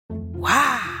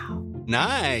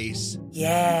Nice.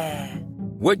 Yeah.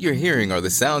 What you're hearing are the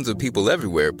sounds of people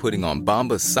everywhere putting on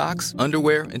Bombas socks,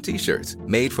 underwear, and T-shirts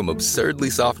made from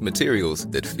absurdly soft materials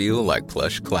that feel like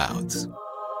plush clouds.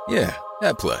 Yeah,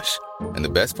 that plush. And the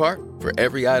best part? For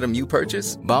every item you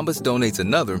purchase, Bombas donates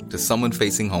another to someone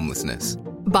facing homelessness.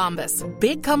 Bombas.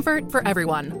 Big comfort for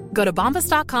everyone. Go to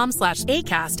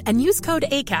bombas.com/ACAST and use code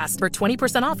ACAST for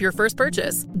 20% off your first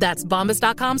purchase. That's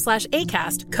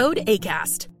bombas.com/ACAST. Code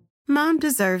ACAST. Mom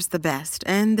deserves the best,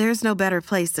 and there's no better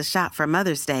place to shop for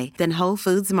Mother's Day than Whole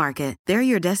Foods Market. They're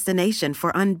your destination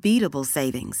for unbeatable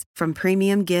savings, from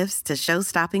premium gifts to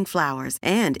show-stopping flowers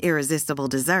and irresistible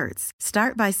desserts.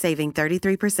 Start by saving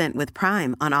 33% with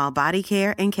Prime on all body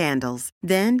care and candles.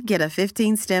 Then get a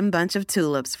 15-stem bunch of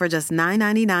tulips for just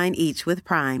 $9.99 each with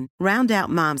Prime. Round out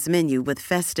Mom's menu with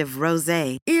festive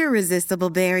rosé, irresistible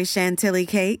berry chantilly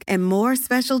cake, and more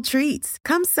special treats.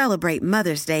 Come celebrate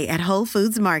Mother's Day at Whole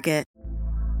Foods Market.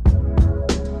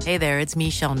 Hey there, it's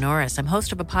Michelle Norris. I'm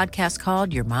host of a podcast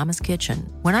called Your Mama's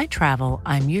Kitchen. When I travel,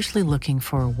 I'm usually looking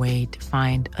for a way to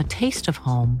find a taste of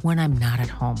home when I'm not at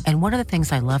home. And one of the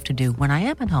things I love to do when I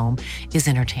am at home is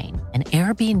entertain. And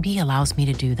Airbnb allows me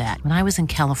to do that. When I was in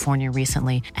California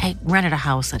recently, I rented a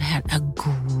house that had a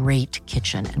great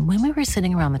kitchen. And when we were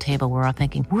sitting around the table, we were all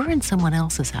thinking, we're in someone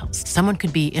else's house. Someone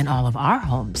could be in all of our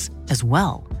homes as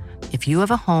well. If you have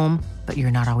a home, but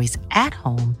you're not always at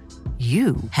home,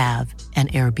 you have an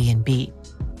Airbnb.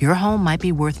 Your home might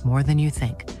be worth more than you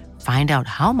think. Find out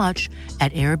how much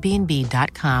at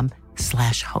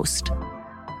airbnb.com/host.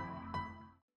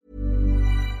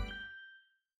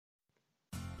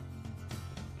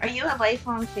 Are you a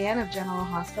lifelong fan of General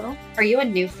Hospital? Are you a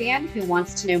new fan who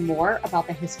wants to know more about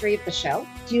the history of the show?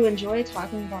 Do you enjoy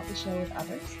talking about the show with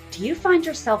others? Do you find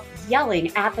yourself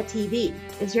yelling at the TV?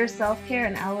 Is your self-care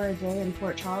an hour a day in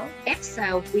Port Charles? If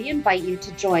so, we invite you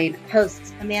to join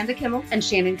hosts Amanda Kimmel and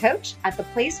Shannon Coach at the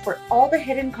place where all the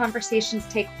hidden conversations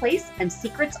take place and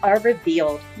secrets are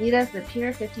revealed. Meet us at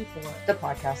Pier 54, the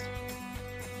podcast.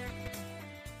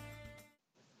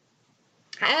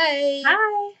 Hi.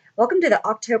 Hi. Welcome to the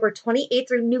October 28th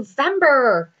through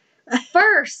November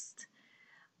 1st.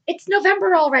 It's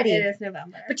November already. It is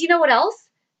November. But you know what else?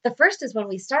 The 1st is when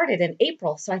we started in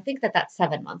April, so I think that that's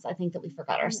 7 months. I think that we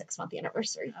forgot our 6-month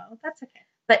anniversary. Oh, that's okay.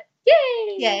 But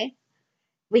yay! Yay.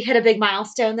 We hit a big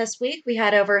milestone this week. We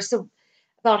had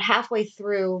about halfway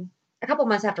through, a couple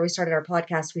months after we started our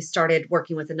podcast, we started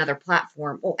working with another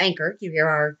platform. Oh, Anchor. You hear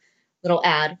our little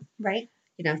ad, right?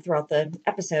 Throughout the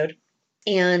episode.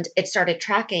 And it started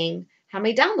tracking how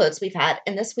many downloads we've had.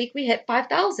 And this week we hit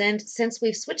 5,000 since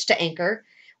we've switched to Anchor.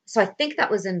 So I think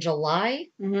that was in July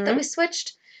that we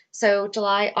switched. So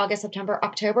July, August, September,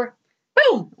 October.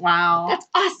 Boom. Wow. That's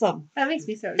awesome. That makes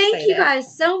me so excited. Thank you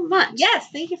guys so much. Yes.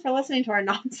 Thank you for listening to our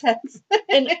nonsense.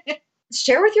 And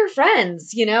share with your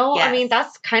friends, Yes. I mean,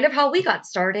 that's kind of how we got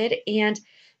started. And,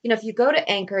 if you go to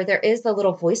Anchor, there is the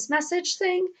little voice message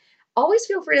thing. Always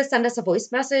feel free to send us a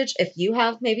voice message if you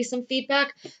have maybe some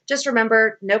feedback. Just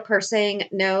remember, no cursing,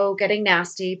 no getting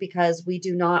nasty, because we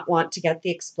do not want to get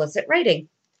the explicit rating.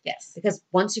 Yes. Because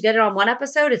once you get it on one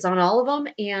episode, it's on all of them.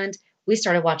 And we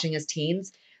started watching as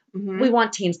teens. Mm-hmm. We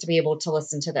want teens to be able to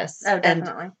listen to this. Oh,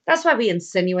 definitely. And that's why we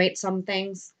insinuate some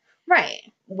things. Right.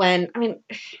 I'm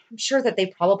sure that they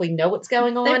probably know what's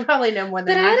going on. They probably know more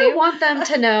than but I I do. don't want them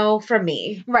to know from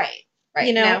me. Right.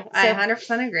 Right. No, I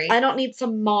 100% agree. I don't need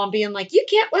some mom being like, you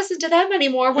can't listen to them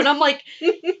anymore, when I'm like, I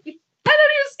don't even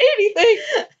say anything.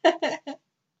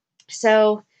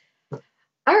 So,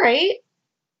 all right.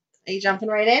 Are you jumping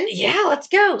right in? Yeah, let's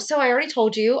go. So I already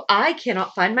told you, I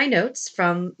cannot find my notes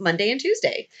from Monday and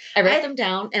Tuesday. I wrote them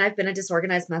down, and I've been a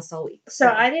disorganized mess all week. So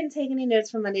I didn't take any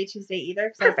notes from Monday, Tuesday either,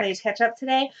 because I played catch up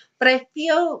today. But I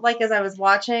feel like as I was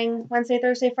watching Wednesday,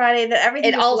 Thursday, Friday, that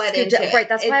everything all led into it. Right,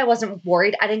 that's why I wasn't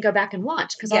worried. I didn't go back and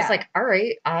watch, because I was like, all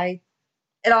right,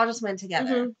 it all just went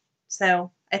together. Mm-hmm. So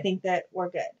I think that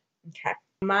we're good. Okay.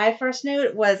 My first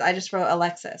note was I just wrote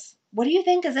Alexis. What do you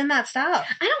think is in that stuff?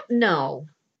 I don't know.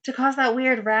 To cause that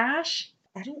weird rash?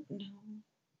 I don't know.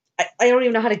 I don't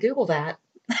even know how to Google that.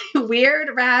 Weird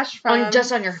rash from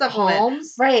just on your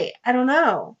palms? Right. I don't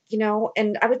know.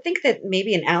 And I would think that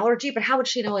maybe an allergy, but how would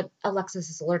she know what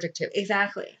Alexis is allergic to?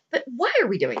 Exactly. But why are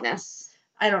we doing this?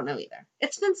 I don't know either.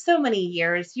 It's been so many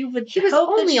years. He was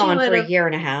only on for a year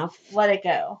and a half. Let it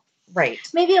go. Right.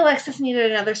 Maybe Alexis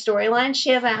needed another storyline. She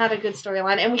hasn't had a good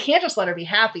storyline, and we can't just let her be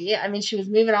happy. I mean, she was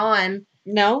moving on.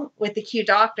 No. With the cute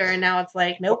doctor, and now it's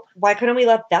like, nope. Why couldn't we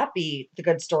let that be the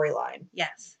good storyline?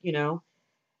 Yes.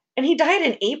 And he died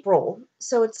in April,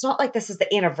 so it's not like this is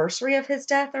the anniversary of his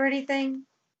death or anything.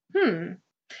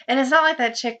 And it's not like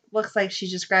that chick looks like she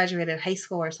just graduated high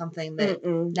school or something, that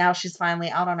now she's finally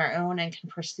out on her own and can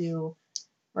pursue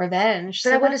revenge. But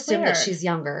so I would assume that she's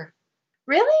younger.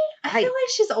 Really? I feel like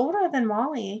she's older than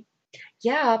Molly.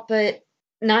 Yeah, but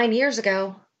 9 years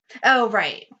ago. Oh,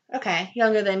 right. Okay.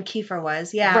 Younger than Kiefer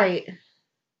was. Yeah. Right.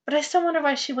 But I still wonder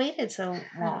why she waited so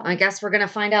long. I guess we're going to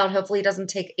find out. Hopefully it doesn't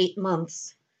take 8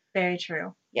 months. Very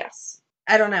true. Yes.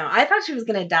 I don't know. I thought she was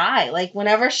going to die. Like,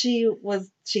 whenever she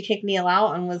kicked Neil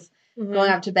out and was going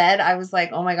up to bed, I was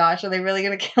like, oh my gosh, are they really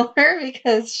going to kill her?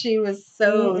 Because she was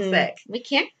so sick. We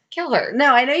can't kill her.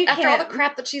 No, I know you After can't. all the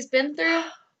crap that she's been through.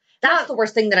 That's the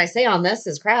worst thing that I say on this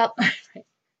is crap.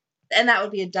 And that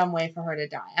would be a dumb way for her to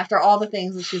die. After all the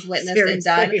things that she's witnessed and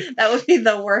done, that would be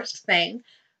the worst thing.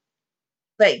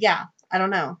 But yeah, I don't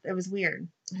know. It was weird.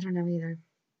 I don't know either.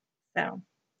 So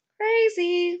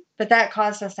crazy. But that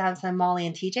caused us to have some Molly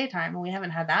and TJ time, and we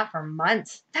haven't had that for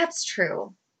months. That's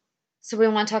true. So we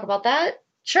want to talk about that?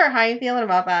 Sure. How are you feeling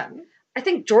about that? I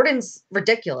think Jordan's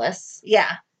ridiculous.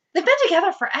 Yeah. They've been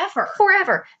together forever.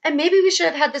 Forever. And maybe we should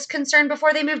have had this concern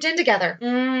before they moved in together.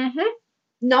 Mm-hmm.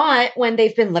 Not when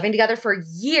they've been living together for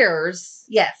years.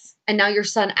 Yes. And now your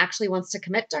son actually wants to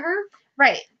commit to her.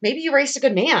 Right. Maybe you raised a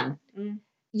good man. Mm.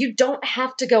 You don't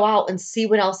have to go out and see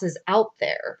what else is out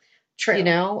there. True. You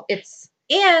know,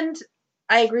 And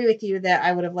I agree with you that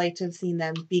I would have liked to have seen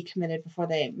them be committed before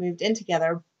they moved in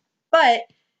together. But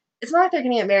it's not like they're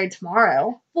going to get married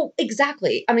tomorrow. Well,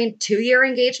 exactly. I mean, 2-year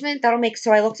engagement,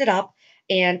 so I looked it up.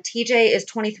 And TJ is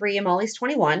 23 and Molly's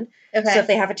 21. Okay. So if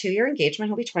they have a 2-year engagement,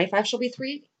 he'll be 25, she'll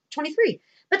be 23.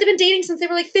 But they've been dating since they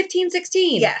were like 15,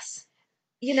 16. Yes.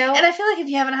 You know? And I feel like if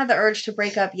you haven't had the urge to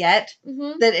break up yet,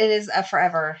 that it is a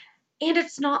forever. And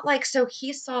it's not like, so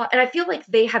he saw, and I feel like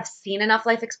they have seen enough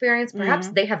life experience. Perhaps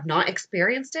they have not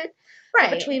experienced it. Right.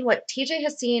 But between what TJ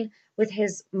has seen with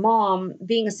his mom,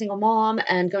 being a single mom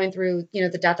and going through,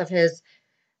 the death of his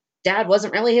dad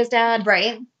wasn't really his dad.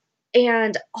 Right.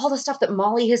 And all the stuff that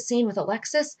Molly has seen with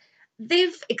Alexis,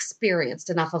 they've experienced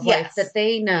enough of life that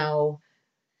they know.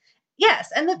 Yes,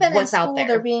 and they've been in school,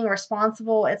 they're being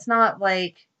responsible. It's not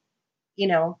like,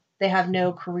 they have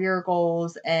no career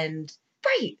goals and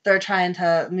they're trying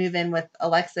to move in with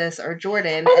Alexis or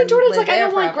Jordan. Oh, and Jordan's like, I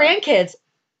don't want grandkids.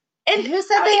 And who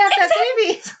said they have to have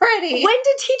babies already? When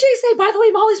did TJ say, by the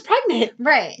way, Molly's pregnant?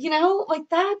 Right. Like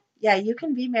that. Yeah, you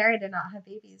can be married and not have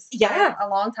babies. Yeah. For a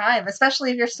long time,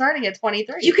 especially if you're starting at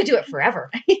 23. You could do it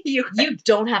forever. You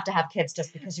don't have to have kids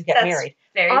just because you get married.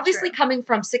 Very Obviously, true. Coming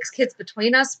from 6 kids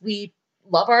between us, we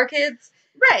love our kids.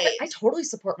 Right. But I totally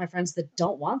support my friends that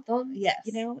don't want them.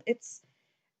 Yes.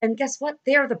 And guess what?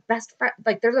 They are the best friends.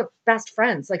 Like, they're the best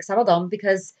friends. Like, some of them,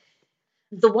 because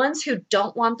the ones who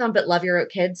don't want them but love your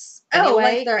kids anyway.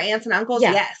 Like their aunts and uncles?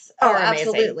 Yeah, yes. Oh,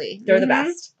 absolutely. They're the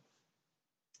best.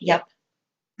 Yep.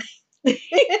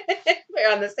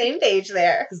 We're on the same page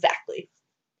there. Exactly.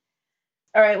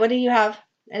 All right. What do you have?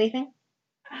 Anything?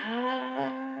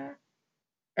 Are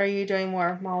you doing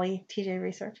more Molly TJ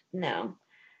research? No.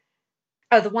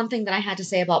 Oh, the one thing that I had to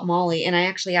say about Molly, and I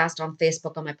actually asked on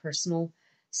Facebook on my personal.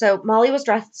 So Molly was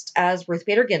dressed as Ruth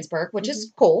Bader Ginsburg, which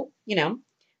is cool.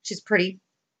 She's pretty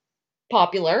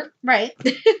popular. Right.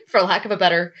 For lack of a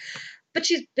better. But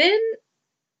she's been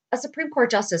a Supreme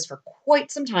Court justice for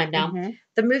quite some time now. Mm-hmm.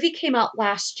 The movie came out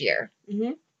last year.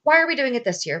 Mm-hmm. Why are we doing it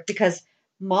this year? Because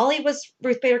Molly was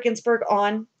Ruth Bader Ginsburg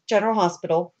on General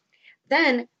Hospital.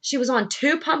 Then she was on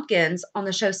 2 Pumpkins on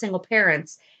the show Single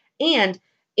Parents. And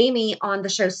Amy on the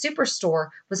show Superstore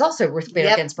was also Ruth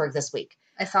Bader Ginsburg this week.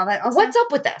 I saw that also. What's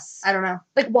up with this? I don't know.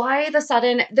 Like, why the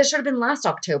sudden... This should have been last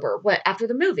October, after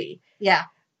the movie. Yeah.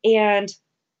 And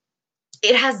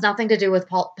it has nothing to do with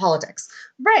politics.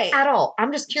 Right. At all.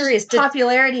 I'm just curious.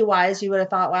 Popularity-wise, you would have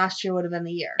thought last year would have been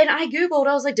the year. And I Googled,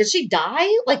 I was like, did she die?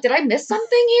 Like, did I miss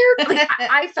something here? Like,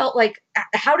 I felt like,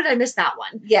 how did I miss that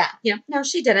one? Yeah. No,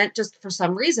 she didn't. Just for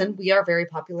some reason, we are very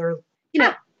popular,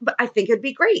 but I think it'd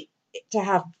be great to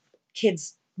have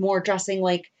kids more dressing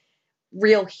like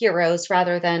real heroes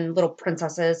rather than little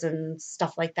princesses and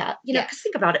stuff like that. Because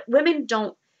think about it.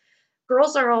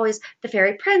 Girls are always the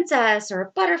fairy princess or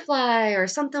a butterfly or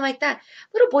something like that.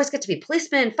 Little boys get to be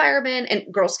policemen, firemen,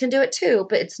 and girls can do it too,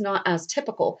 but it's not as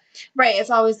typical. Right. It's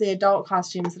always the adult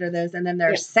costumes that are those, and then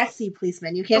there's sexy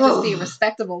policemen. You can't just be a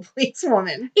respectable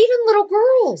policewoman. Even little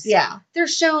girls. Yeah. They're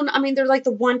shown, they're like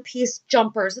the one-piece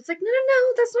jumpers. It's like, no,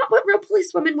 that's not what real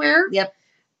policewomen wear. Yep.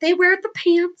 They wear the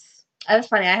pants. That's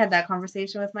funny. I had that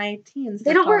conversation with my teens.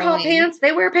 They don't wear hot pants.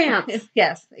 They wear pants.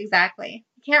 Yes, exactly.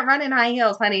 You can't run in high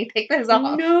heels, honey. Take those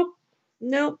off.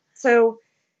 Nope. So,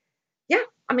 yeah.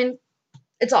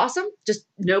 It's awesome. Just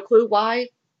no clue why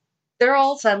they're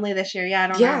all suddenly this year. Yeah, I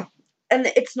don't know. And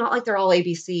it's not like they're all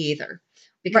ABC either,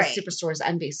 because Right. Superstore is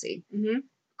NBC. Mm-hmm.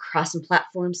 Crossing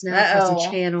platforms now,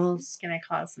 crossing channels. It's going to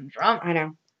cause some drama. I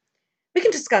know. We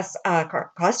can discuss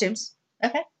costumes.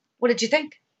 Okay. What did you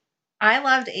think? I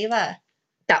loved Ava.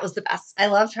 That was the best. I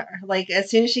loved her. Like, as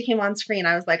soon as she came on screen,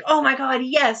 I was like, oh my God,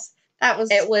 yes.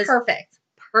 It was perfect.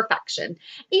 Perfection.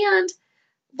 And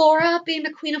Laura being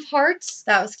the Queen of Hearts.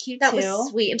 That was cute, that too. That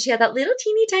was sweet. And she had that little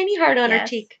teeny tiny heart on her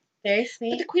cheek. Very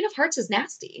sweet. But the Queen of Hearts is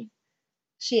nasty.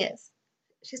 She is.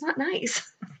 She's not nice.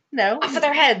 No. Off of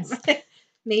their heads.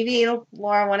 Maybe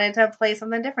Laura wanted to play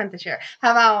something different this year.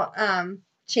 How about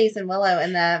Chase and Willow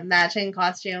in the matching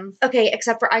costumes? Okay,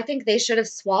 except for I think they should have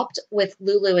swapped with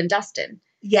Lulu and Dustin.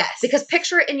 Yes. Because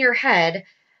picture it in your head,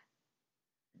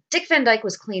 Dick Van Dyke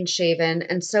was clean shaven,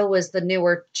 and so was the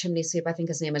newer chimney sweep. I think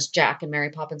his name is Jack in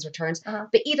Mary Poppins Returns. Uh-huh.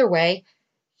 But either way,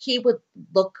 he would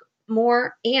look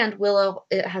more, and Willow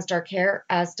has dark hair,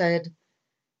 as did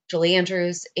Julie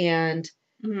Andrews and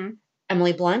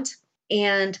Emily Blunt.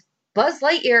 And Buzz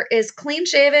Lightyear is clean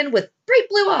shaven with bright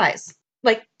blue eyes,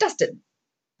 like Dustin.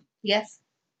 Yes.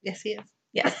 Yes, he is.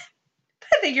 Yes.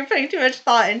 I think you're putting too much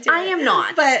thought into it. I am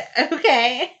not. But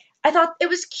okay. I thought it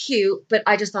was cute, but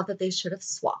I just thought that they should have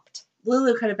swapped.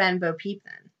 Lulu could have been Bo Peep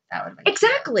then. That would have been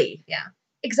exactly. Cute. Yeah.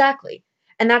 Exactly.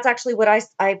 And that's actually what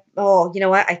you know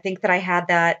what? I think that I had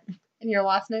that. In your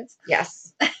Lost Notes?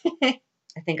 Yes. I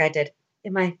think I did.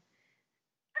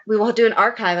 We will do an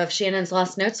archive of Shannon's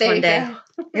Lost Notes one day.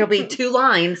 It'll be 2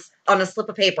 lines on a slip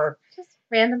of paper. Just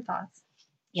random thoughts.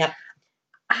 Yep.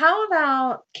 How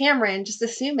about Cameron just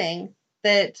assuming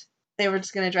that they were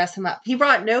just going to dress him up? He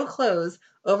brought no clothes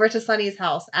over to Sunny's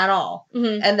house at all.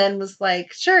 Mm-hmm. And then was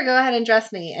like, sure, go ahead and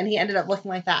dress me. And he ended up looking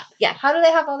like that. Yeah. How do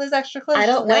they have all those extra clothes I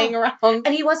don't laying know. around?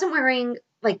 And he wasn't wearing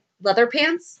like leather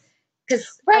pants.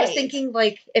 Because I was thinking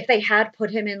like if they had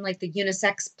put him in like the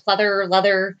unisex pleather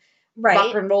leather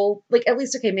rock and roll, like at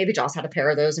least, okay, maybe Joss had a pair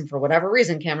of those and for whatever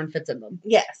reason Cameron fits in them.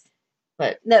 Yes.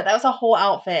 But no, that was a whole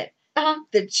outfit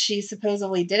that she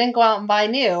supposedly didn't go out and buy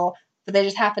new, but they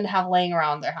just happened to have laying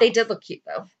around their house. They did look cute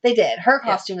though. They did. Her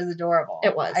costume was adorable.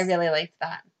 It was. I really liked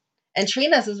that. And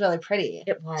Trina's was really pretty.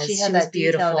 It was. She had that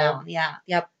detail down. Yeah.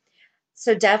 Yep.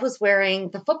 So Dev was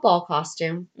wearing the football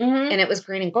costume and it was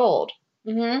green and gold.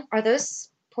 Mm-hmm. Are those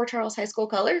Port Charles High School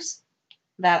colors?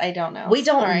 That I don't know. We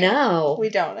don't know. We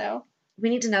don't know. We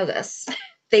need to know this.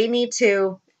 They need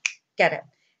to get it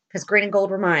because green and gold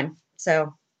were mine.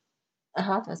 So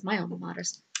that was my alma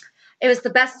maters. It was the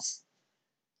best.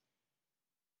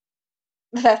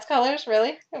 The best colors,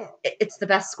 really? It's the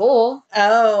best school.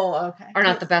 Oh, okay. Or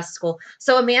not the best school.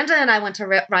 So Amanda and I went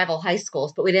to rival high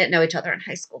schools, but we didn't know each other in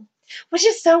high school. Which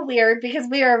is so weird because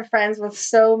we are friends with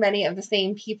so many of the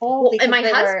same people. Well, and my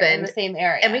husband in the same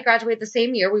area. And we graduated the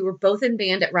same year. We were both in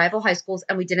band at rival high schools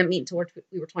and we didn't meet until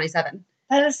we were 27.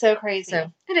 That is so crazy.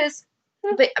 So it is.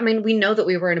 But I mean, we know that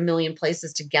we were in a million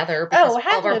places together because of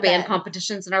all of our band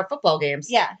competitions and our football games.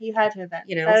 Yeah, you had to have been.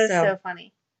 You know, that is so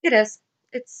funny. It is.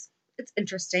 It's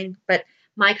interesting. But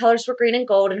my colors were green and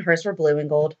gold and hers were blue and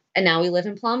gold. And now we live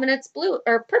in Plum and it's blue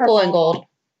or purple and gold.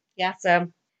 Yeah.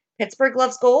 So Pittsburgh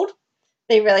loves gold.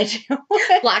 They really do.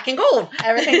 Black and gold.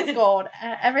 Everything's gold.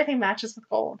 Everything matches with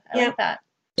gold. I like that.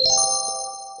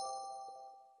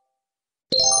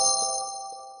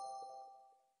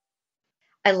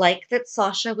 I like that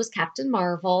Sasha was Captain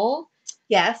Marvel.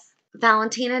 Yes.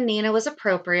 Valentina Nina was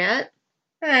appropriate.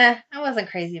 I wasn't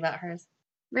crazy about hers.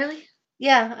 Really?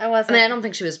 Yeah, I wasn't. I mean, I don't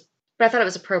think she was, but I thought it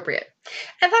was appropriate.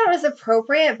 I thought it was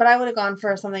appropriate, but I would have gone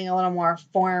for something a little more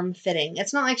form-fitting.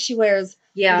 It's not like she wears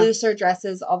looser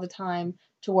dresses all the time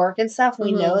to work and stuff.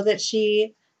 We know that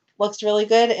she looks really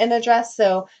good in a dress,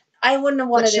 so I wouldn't have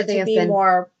wanted it to be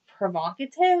more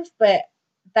provocative, but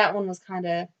that one was kind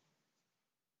of,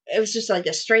 it was just like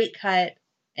a straight cut,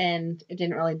 and it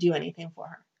didn't really do anything for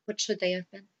her. What should they have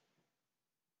been?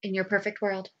 In your perfect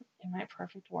world? In my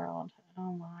perfect world.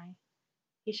 Oh my.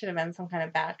 He should have been some kind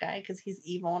of bad guy because he's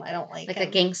evil and I don't like him. Like a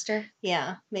gangster?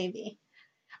 Yeah, maybe.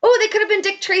 Oh, they could have been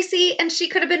Dick Tracy and she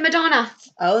could have been Madonna.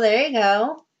 Oh, there you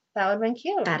go. That would have been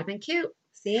cute. That'd have been cute.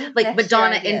 See? Like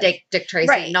Madonna and Dick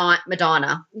Tracy, not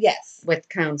Madonna. Yes. With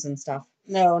cones and stuff.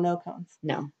 No cones.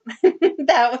 No.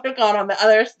 That would have gone on the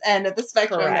other end of the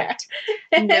spectrum. Correct.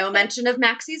 No mention of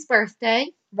Maxie's birthday.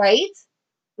 Right?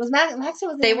 Maxie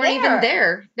was They weren't even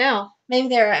there. No. Maybe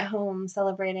they were at home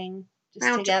celebrating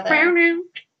just together.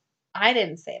 I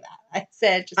didn't say that. I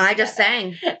said just I just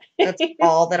sang. That's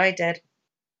all that I did.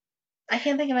 I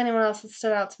can't think of anyone else that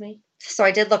stood out to me. So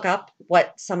I did look up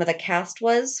what some of the cast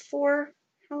was for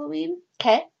Halloween.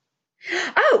 Okay.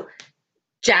 Oh,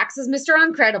 Jax is Mr.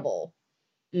 Uncredible.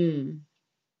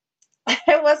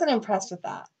 I wasn't impressed with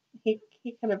that. He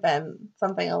He could have been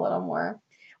something a little more.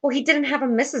 Well, he didn't have a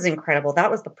Mrs. Incredible.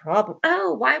 That was the problem.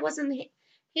 Oh, why wasn't he?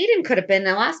 Hayden could have been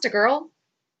Elastigirl.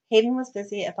 Hayden was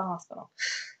busy at the hospital.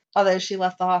 Although she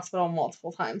left the hospital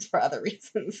multiple times for other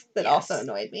reasons that also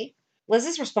annoyed me.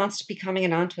 Liz's response to becoming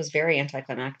an aunt was very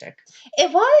anticlimactic.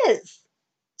 It was.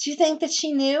 Do you think that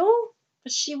she knew?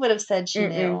 But she would have said she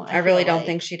knew. I really don't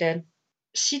think she did.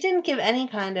 She didn't give any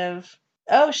kind of,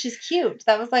 oh, she's cute.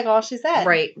 That was like all she said.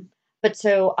 Right. But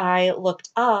so I looked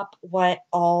up what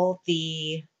all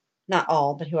the, not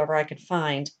all, but whoever I could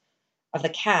find of the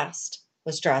cast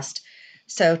was dressed.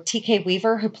 So TK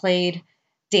Weaver, who played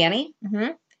Danny,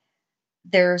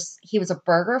 he was a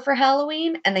burger for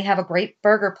Halloween, and they have a great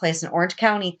burger place in Orange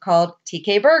County called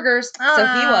TK Burgers. So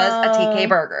he was a TK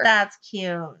Burger. That's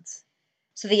cute.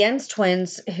 So the Yen's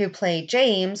twins, who play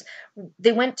James,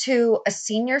 they went to a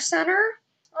senior center.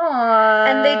 Aww.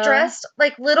 And they dressed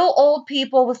like little old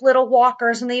people with little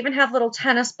walkers, and they even have little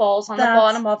tennis balls on the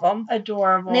bottom of them.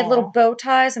 Adorable. And they have little bow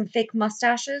ties and fake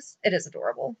mustaches. It is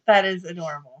adorable. That is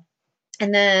adorable.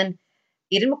 And then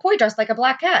Eden McCoy dressed like a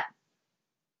black cat.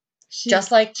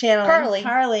 Just like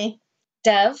Carly.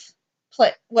 Dev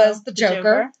was the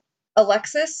Joker.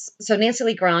 Alexis, so Nancy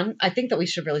Lee Grahn, I think that we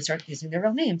should really start using their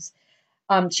real names.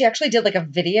 She actually did like a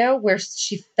video where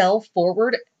she fell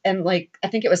forward and like, I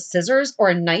think it was scissors or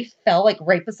a knife fell like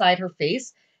right beside her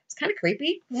face. It's kind of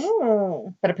creepy.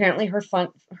 Oh. But apparently her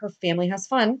family has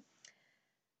fun.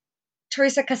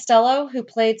 Teresa Costello, who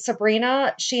played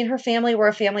Sabrina, she and her family were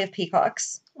a family of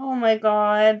peacocks. Oh my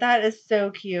God, that is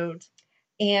so cute.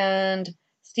 And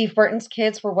Steve Burton's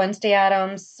kids were Wednesday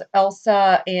Addams,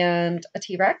 Elsa, and a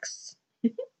T-Rex.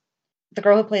 The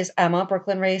girl who plays Emma,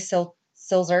 Brooklyn Ray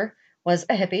Silzer, was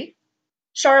a hippie.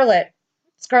 Charlotte,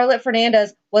 Scarlett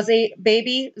Fernandez, was a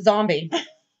baby zombie.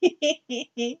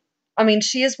 I mean,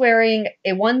 she is wearing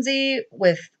a onesie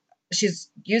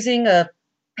she's using a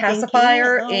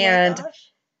pacifier, and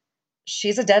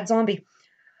she's a dead zombie.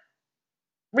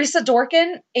 Risa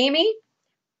Dorkin, Amy,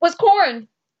 was corn.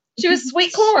 She was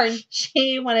sweet corn.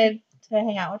 She wanted to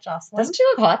hang out with Jocelyn. Doesn't she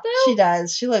look hot, though? She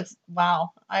does. She looks, wow.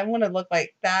 I want to look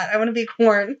like that. I want to be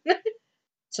corn.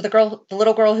 So the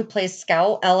little girl who plays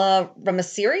Scout, Ella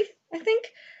Ramasiri, I think,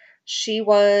 she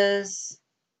was.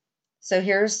 So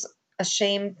here's a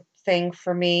shame thing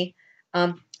for me.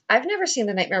 I've never seen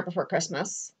The Nightmare Before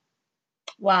Christmas.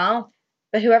 Wow.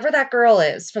 But whoever that girl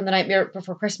is from The Nightmare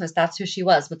Before Christmas, that's who she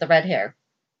was with the red hair.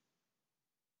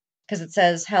 Because it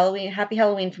says Happy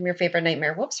Halloween from your favorite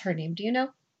nightmare. What's her name? Do you know?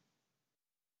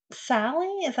 Sally?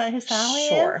 Is that who Sally is?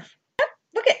 Sure.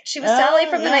 Look she was Sally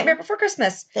from The Nightmare Before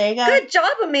Christmas. There you go. Good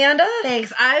job, Amanda.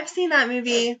 Thanks. I've seen that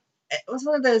movie. It was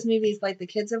one of those movies like the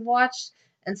kids have watched,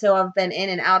 and so I've been in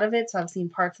and out of it, so I've seen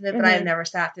parts of it, but I've never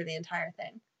sat through the entire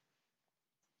thing.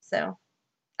 So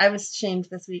I was shamed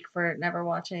this week for never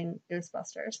watching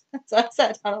Ghostbusters. So I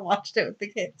sat down and watched it with the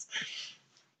kids.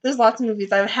 There's lots of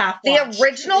movies I've half watched. The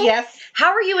original? Yes.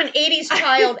 How are you an 80s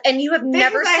child and you have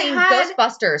never seen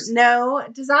Ghostbusters? No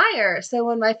desire. So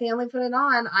when my family put it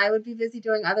on, I would be busy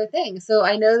doing other things. So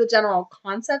I know the general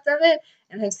concept of it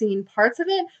and have seen parts of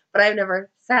it, but I've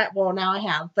never sat. Well, now I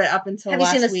have, but up until last week.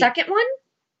 Have you seen the second one?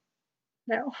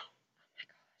 No. Oh my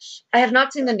gosh. I have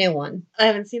not seen the new one. I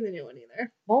haven't seen the new one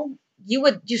either. Well,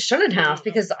 you shouldn't have,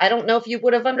 because I don't know if you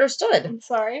would have understood. I'm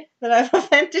sorry that I've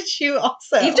offended you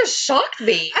also. You've just shocked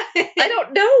me. I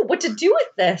don't know what to do with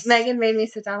this. Megan made me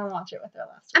sit down and watch it with her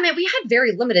last week. I mean, we had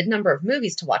very limited number of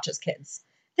movies to watch as kids.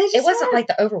 It wasn't like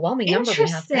the overwhelming number we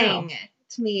have now.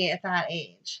 To me at that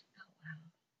age.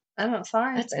 Oh, wow. I'm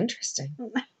sorry. That's interesting.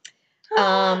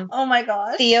 Oh my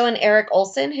gosh. Theo and Eric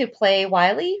Olsen, who play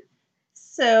Wiley.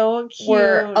 So cute.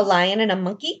 Were a lion and a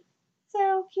monkey.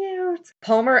 So cute.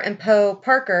 Palmer and Poe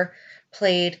Parker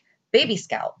played Baby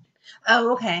Scout.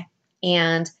 Oh, okay.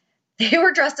 And they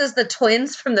were dressed as the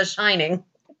twins from The Shining.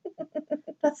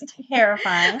 That's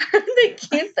terrifying. Aren't they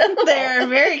cute though? They're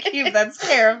very cute. That's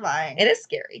terrifying. It is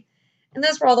scary. And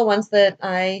those were all the ones that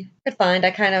I could find.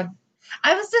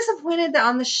 I was disappointed that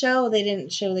on the show they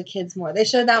didn't show the kids more. They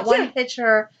showed that one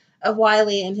picture of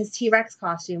Wiley in his T-Rex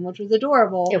costume, which was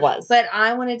adorable. It was. But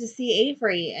I wanted to see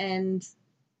Avery and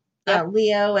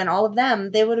Leo and all of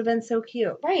them. They would have been so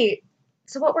cute. Right.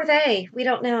 So what were they? We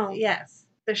don't know. Yes.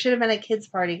 There should have been a kids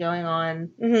party going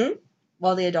on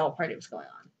while the adult party was going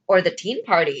on. Or the teen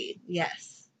party.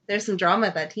 Yes. There's some drama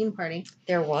at that teen party.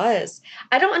 There was.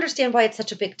 I don't understand why it's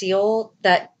such a big deal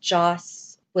that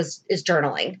Joss is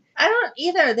journaling. I don't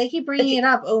either. They keep bringing it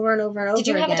up over and over and over again. Did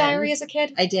you have a diary as a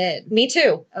kid? I did. Me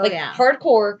too. Oh, yeah.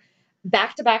 Hardcore,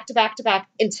 back to back to back to back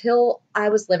until I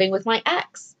was living with my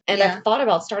ex. And I've thought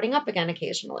about starting up again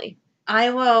occasionally.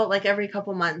 I will, like, every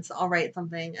couple months, I'll write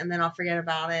something and then I'll forget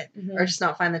about it or just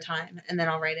not find the time and then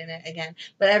I'll write in it again.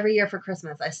 But every year for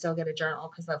Christmas, I still get a journal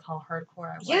because that's how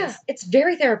hardcore I was. Yeah, it's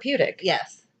very therapeutic.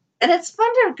 Yes. And it's fun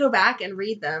to go back and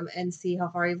read them and see how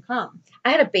far you've come.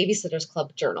 I had a Babysitter's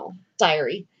Club journal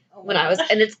diary when I was,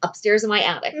 and it's upstairs in my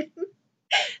attic.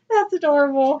 That's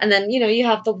adorable. And then, you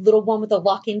have the little one with the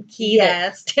lock-in key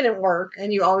that didn't work.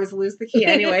 And you always lose the key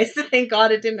anyway, so thank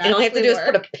God it didn't actually all you have to do work. is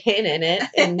put a pin in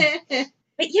it.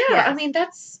 But yeah, I mean,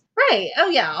 that's... Right. Oh,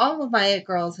 yeah. All of my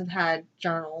girls have had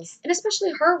journals. And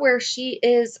especially her, where she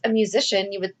is a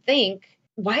musician, you would think,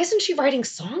 why isn't she writing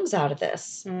songs out of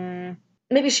this?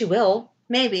 Maybe she will.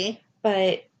 Maybe.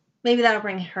 But... maybe that'll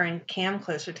bring her and Cam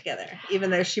closer together, even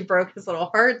though she broke his little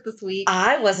heart this week.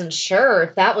 I wasn't sure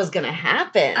if that was going to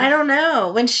happen. I don't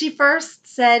know. When she first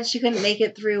said she couldn't make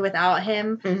it through without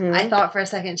him, I thought for a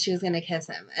second she was going to kiss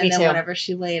him. And then whenever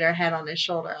she laid her head on his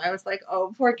shoulder, I was like,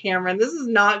 oh, poor Cameron. This is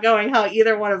not going how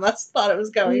either one of us thought it was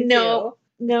going to.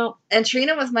 No. And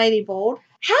Trina was mighty bold.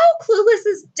 How clueless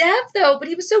is Dev, though? But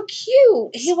he was so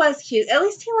cute. He was cute. At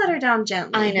least he let her down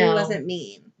gently. I know. He wasn't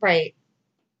mean. Right.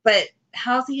 But...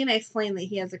 how's he going to explain that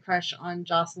he has a crush on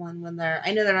Jocelyn when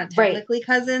I know they're not technically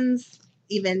cousins,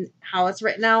 even how it's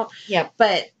written out. Yep.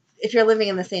 But if you're living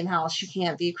in the same house, you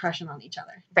can't be crushing on each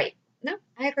other. Right. No,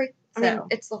 I agree. I mean,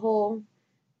 it's the whole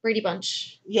Brady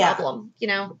Bunch problem.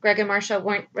 Greg and Marsha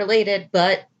weren't related,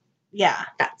 but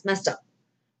that's messed up.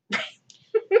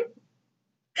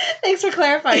 Thanks for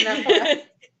clarifying that for us.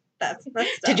 That's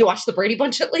messed up. Did you watch the Brady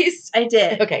Bunch at least? I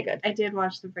did. Okay, good. I did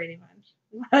watch the Brady Bunch.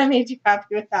 I made you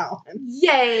happy with that one.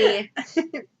 Yay!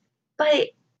 But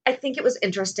I think it was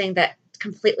interesting that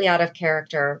completely out of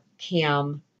character,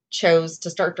 Cam chose to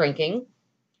start drinking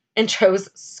and chose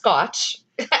scotch.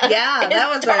 Yeah, that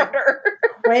was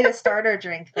a way to start our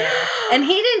drink there. And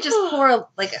he didn't just pour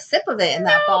like a sip of it in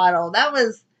that bottle. That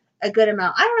was a good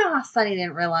amount. I don't know how Sonny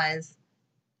didn't realize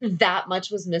that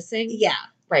much was missing. Yeah.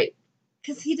 Right.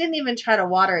 Because he didn't even try to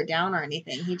water it down or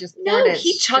anything. He just poured it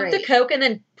he chugged the Coke and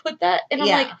then put that. And I'm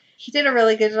like, he did a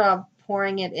really good job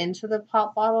pouring it into the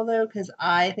pop bottle though, because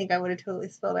I think I would have totally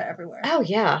spilled it everywhere. Oh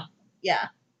yeah, yeah.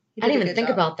 I didn't even think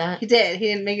about that. He did. He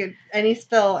didn't make it any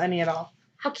spill any at all.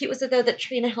 How cute was it though that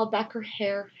Trina held back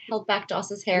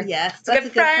Joss's hair? Yes, that's a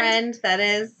good friend. That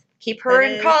is. Keep her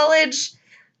in college.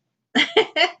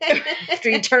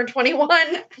 After you turn 21.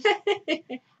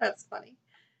 That's funny.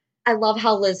 I love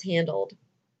how Liz handled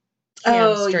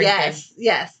Cam's drinking.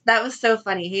 Yes. That was so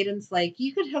funny. Hayden's like,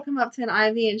 you could hook him up to an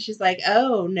IV, and she's like,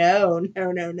 oh, no. And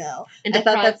I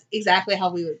thought that's exactly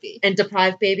how we would be. And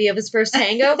deprive baby of his first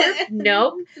hangover?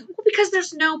 Nope. Well, because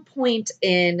there's no point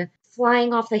in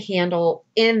flying off the handle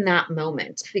in that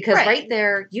moment. Because right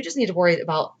there, you just need to worry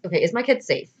about, okay, is my kid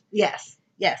safe? Yes,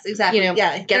 exactly.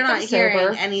 Get they're not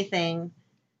hearing anything.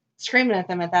 Screaming at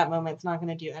them at that moment is not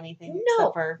going to do anything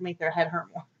except for make their head hurt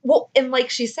more. Well, and like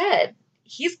she said,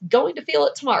 he's going to feel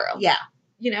it tomorrow. Yeah.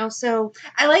 So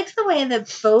I liked the way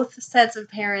that both sets of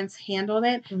parents handled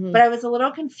it, but I was a little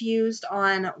confused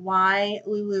on why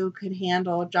Lulu could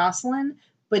handle Jocelyn,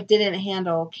 but didn't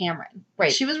handle Cameron.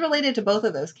 Right. She was related to both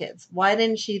of those kids. Why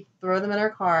didn't she throw them in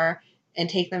her car and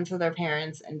take them to their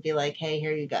parents and be like, hey,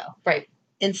 here you go? Right.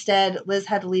 Instead, Liz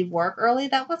had to leave work early.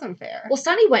 That wasn't fair. Well,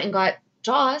 Sonny went and got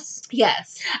Joss.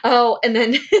 Yes. Oh, and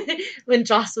then when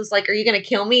Joss was like, are you going to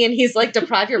kill me? And he's like,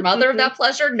 deprive your mother of that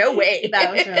pleasure? No way.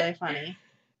 That was really funny.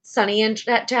 Sonny and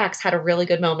Jax had a really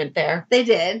good moment there. They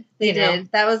did. They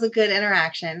did. That was a good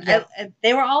interaction. Yeah.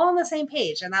 They were all on the same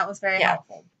page, and that was very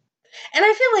helpful. And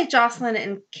I feel like Jocelyn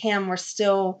and Cam were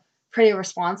still pretty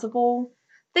responsible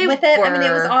with it. I mean,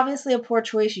 it was obviously a poor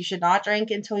choice. You should not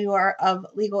drink until you are of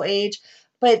legal age.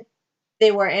 But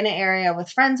they were in an area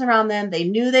with friends around them. They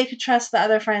knew they could trust the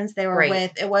other friends they were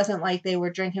with. It wasn't like they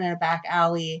were drinking in a back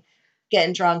alley,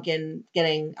 getting drunk and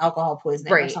getting alcohol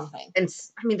poisoning or something. And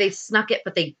I mean, they snuck it,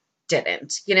 but they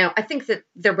didn't. I think that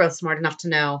they're both smart enough to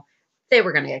know they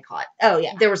were going to get caught. Oh,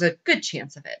 yeah. There was a good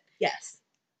chance of it. Yes.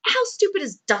 How stupid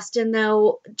is Dustin,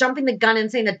 though, jumping the gun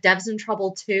and saying that Dev's in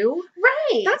trouble, too?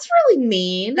 Right. That's really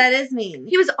mean. That is mean.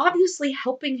 He was obviously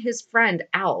helping his friend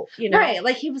out, Right.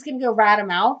 Like, he was going to go rat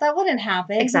him out. That wouldn't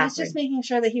happen. Exactly. He was just making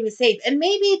sure that he was safe. And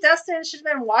maybe Dustin should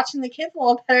have been watching the kids a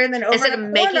little better than over instead the of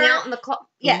corner. making out in the club.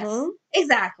 Yes.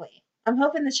 Exactly. I'm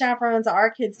hoping the chaperones at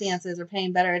our kids' dances are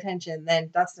paying better attention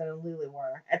than Dustin and Lulu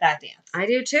were at that dance. I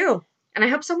do, too. And I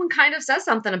hope someone kind of says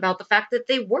something about the fact that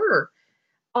they were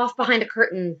off behind a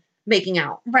curtain making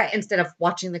out. Right. Instead of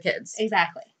watching the kids.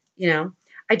 Exactly.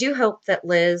 I do hope that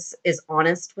Liz is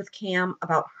honest with Cam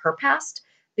about her past,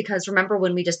 because remember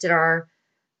when we just did our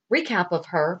recap of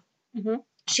her,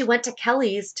 she went to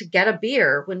Kelly's to get a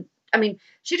beer when I mean,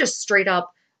 she just straight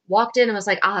up walked in and was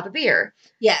like, I'll have a beer.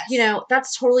 Yes. You know,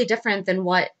 that's totally different than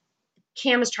what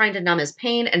Cam is trying to numb his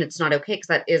pain, and it's not okay because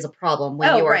that is a problem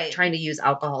when you are trying to use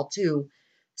alcohol to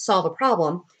solve a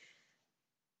problem.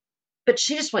 But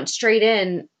she just went straight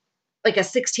in like a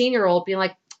 16-year-old being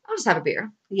like, I'll just have a beer.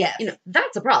 Yes. You know,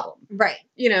 that's a problem. Right.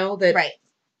 You know, that. Right.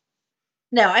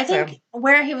 No, I think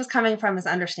where he was coming from is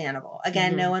understandable.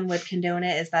 Again, no one would condone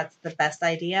it, as that's the best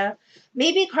idea.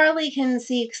 Maybe Carly can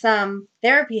seek some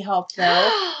therapy help, though.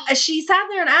 She sat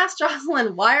there and asked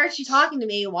Jocelyn, why aren't you talking to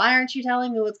me? Why aren't you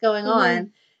telling me what's going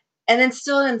on? And then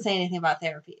still didn't say anything about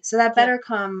therapy. So that better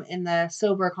come in the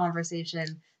sober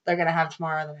conversation they're going to have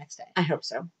tomorrow or the next day. I hope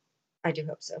so. I do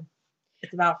hope so.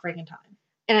 It's about freaking time.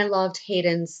 And I loved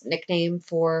Hayden's nickname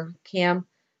for Cam,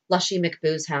 Lushy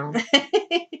McBoozehound.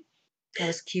 That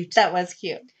was cute. That was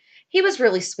cute. He was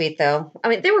really sweet, though. I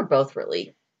mean, they were both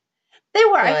really. They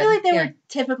were. Good. I feel like they were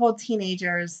typical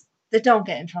teenagers that don't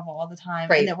get in trouble all the time.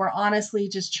 Right. And that we're honestly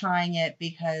just trying it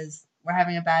because we're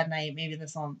having a bad night. Maybe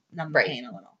this will numb the pain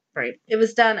a little. Right. It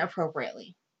was done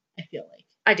appropriately, I feel like.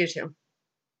 I do, too.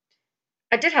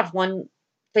 I did have one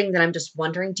thing that I'm just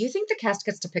wondering. Do you think the cast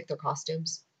gets to pick their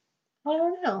costumes? I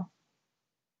don't know.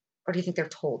 Or do you think they're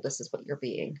told this is what you're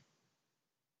being?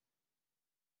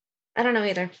 I don't know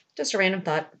either. Just a random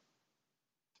thought.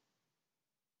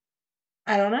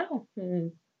 I don't know.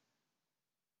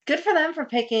 Good for them for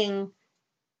picking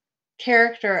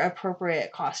character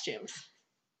appropriate costumes.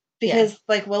 Because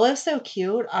like Willow's so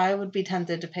cute, I would be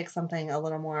tempted to pick something a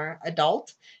little more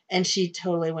adult. And she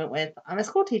totally went with, I'm a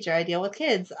school teacher, I deal with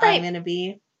kids. Right. I'm going to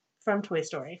be from Toy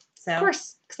Story. So, of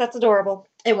course, because that's adorable.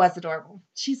 It was adorable.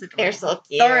 She's adorable. They're so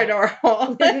cute. They're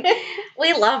adorable.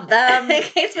 We love them. In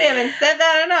case we haven't said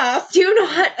that enough. Do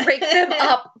not break them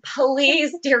up,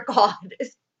 please, dear God.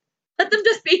 Let them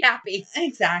just be happy.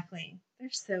 Exactly. They're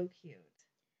so cute.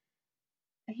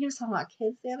 And he was talking about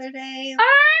kids the other day.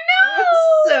 I know!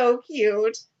 So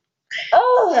cute.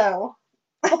 Oh. So.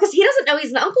 Well, because he doesn't know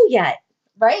he's an uncle yet.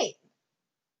 Right.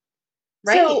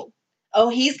 So,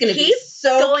 he's going to be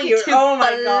so cute. Oh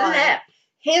my God.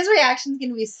 His reaction's going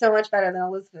to be so much better than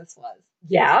Elizabeth's was.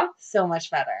 Yeah. So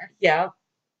much better. Yeah.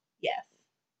 Yes.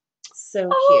 So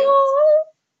cute.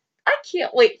 I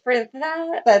can't wait for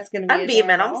that. That's going to be I'm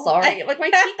beaming. I'm sorry. Like,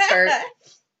 my cheeks hurt.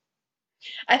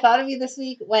 I thought of you this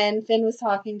week when Finn was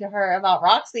talking to her about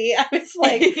Roxy. I was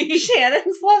like,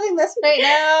 Shannon's loving this right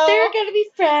now. They're going to be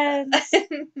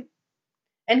friends.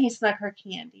 And he snuck her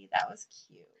candy. That was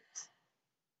cute.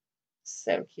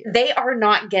 So cute. They are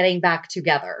not getting back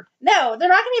together. No, they're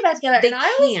not getting back together. They and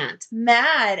can't. I was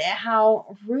mad at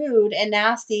how rude and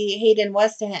nasty Hayden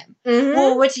was to him. Mm-hmm.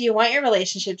 Well, what do you want your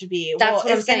relationship to be? That's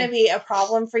what it's going to be a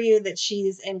problem for you that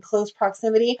she's in close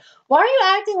proximity. Why are you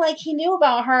acting like he knew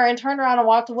about her and turned around and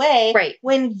walked away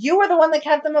when you were the one that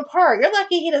kept them apart? You're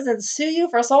lucky he doesn't sue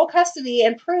you for sole custody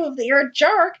and prove that you're a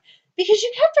jerk because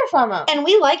you kept her from him. And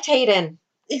we liked Hayden.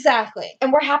 Exactly.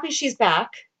 And we're happy she's back.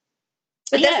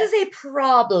 But this is a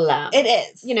problem. It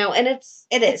is. You know, and it's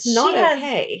not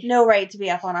okay. No right to be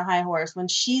up on a high horse when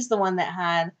she's the one that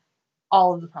had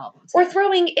all of the problems. Or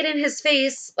throwing it in his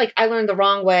face, like, I learned the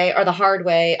wrong way or the hard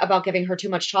way about giving her too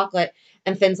much chocolate.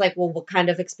 And Finn's like, well, what kind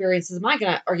of experiences am I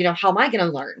going to, or, you know, how am I going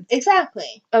to learn?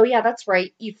 Exactly. Oh, yeah, that's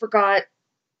right. You forgot.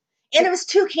 And it was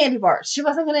 2 candy bars. She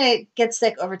wasn't going to get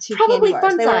sick over 2 candy bars. Probably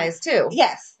fun size, too.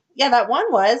 Yes. Yeah, that one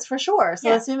was, for sure.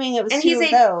 So assuming it was and 2 he's of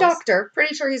a those. doctor.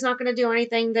 Pretty sure he's not going to do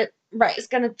anything that is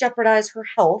going to jeopardize her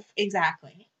health.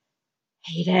 Exactly.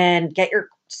 Hayden, get your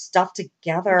stuff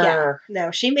together. Yeah.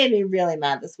 No, she made me really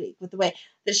mad this week with the way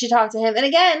that she talked to him. And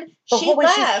again, the whole way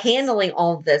she's handling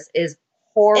all of this is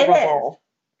horrible.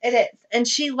 It is. And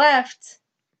she left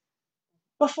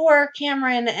before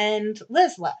Cameron and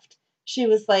Liz left. She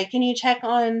was like, can you check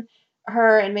on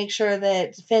her and make sure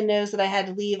that Finn knows that I had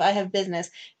to leave? I have business.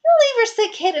 You don't leave your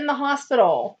sick kid in the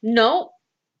hospital. Nope.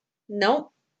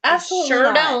 Absolutely sure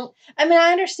not. Don't. I mean,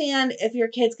 I understand if your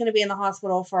kid's going to be in the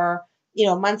hospital for, you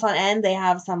know, months on end, they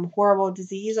have some horrible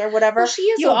disease or whatever. Well, she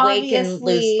is awake and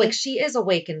loose. Like, she is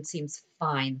awake and seems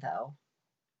fine, though.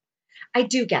 I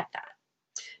do get that.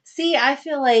 See, I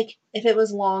feel like if it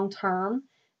was long term,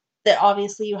 that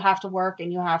obviously you have to work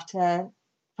and you have to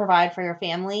provide for your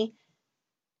family.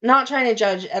 Not trying to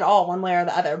judge at all one way or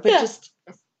the other, but just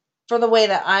for the way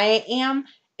that I am,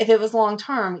 if it was long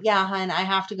term, yeah, hun, I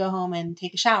have to go home and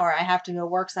take a shower. I have to go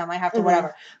work some. I have to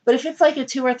whatever. But if it's like a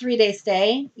 2 or 3 day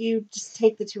stay, you just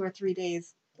take the 2 or 3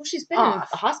 days. Well, she's been in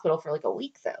the hospital for like a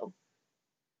week, though.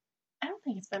 I don't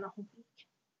think it's been a whole week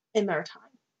in their time.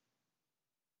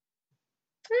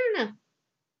 I don't know.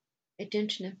 I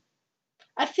don't know.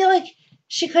 I feel like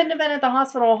she couldn't have been at the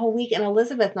hospital a whole week and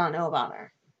Elizabeth not know about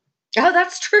her. Oh,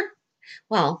 that's true.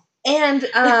 Well. And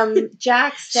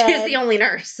Jack said... She's the only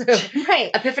nurse. So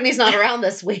right. Epiphany's not around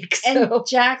this week. So. And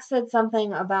Jack said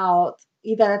something about,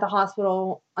 you've been at the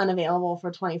hospital unavailable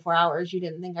for 24 hours. You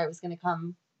didn't think I was going to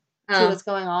come see what's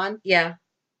going on? Yeah.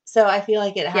 So I feel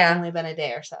like it has only been a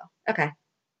day or so. Okay.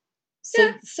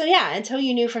 So yeah, until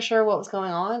you knew for sure what was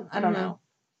going on, I don't know.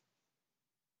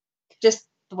 Just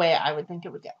the way I would think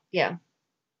it would go. Yeah.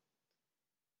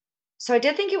 So I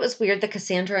did think it was weird that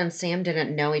Cassandra and Sam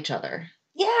didn't know each other.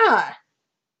 Yeah.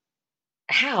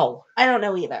 How? I don't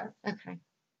know either. Okay.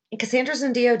 And Cassandra's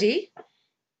in DOD?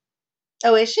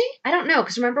 Oh, is she? I don't know,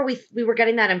 because remember we were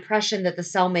getting that impression that the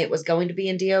cellmate was going to be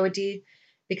in DOD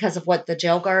because of what the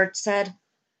jail guard said.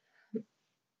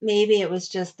 Maybe it was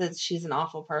just that she's an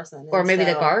awful person. Or maybe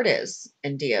the guard is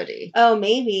in DOD. Oh,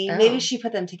 maybe. Oh. Maybe she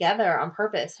put them together on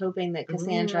purpose, hoping that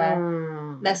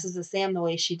Cassandra messes with Sam the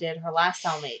way she did her last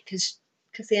cellmate. Because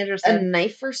Cassandra said... A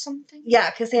knife or something? Yeah,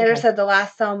 Cassandra said the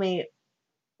last cellmate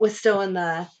was still in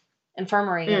the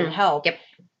infirmary and help. Yep.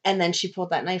 And then she pulled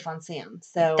that knife on Sam.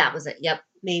 So that was it. Yep.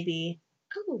 Maybe.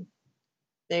 Oh.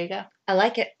 There you go. I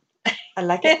like it. I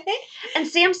like it. And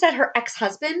Sam said her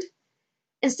ex-husband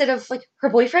instead of, like, her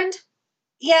boyfriend?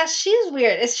 Yeah, she's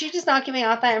weird. Is she just not giving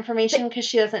out that information because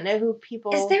she doesn't know who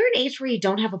people... Is there an age where you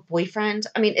don't have a boyfriend?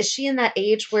 I mean, is she in that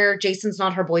age where Jason's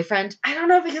not her boyfriend? I don't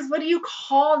know, because what do you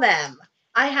call them?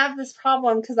 I have this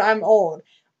problem because I'm old.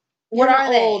 What You're are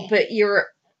they? old, but you're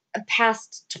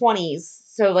past 20s.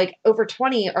 So, like, over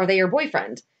 20, are they your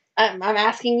boyfriend? I'm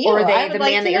asking you. Or are they the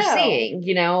man that you're seeing,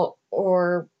 you know?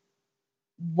 Or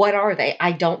what are they?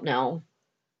 I don't know.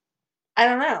 I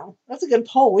don't know. That's a good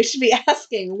poll. We should be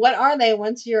asking, what are they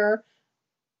once you're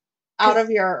out of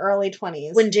your early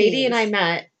 20s? When JD and I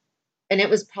met, and it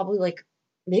was probably like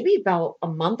maybe about a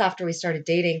month after we started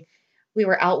dating, we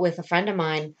were out with a friend of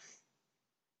mine,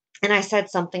 and I said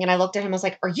something, and I looked at him, I was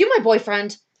like, are you my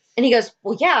boyfriend? And he goes,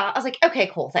 well, yeah. I was like, okay,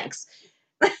 cool, thanks.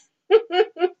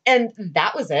 And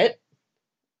that was it.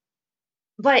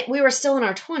 But we were still in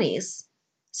our 20s,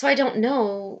 so I don't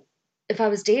know if I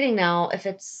was dating now, if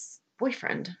it's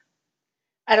boyfriend.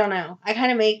 I don't know. I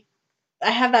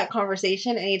have that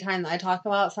conversation anytime that I talk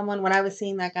about someone. When I was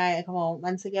seeing that guy a couple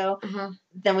months ago,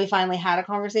 then we finally had a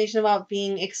conversation about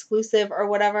being exclusive or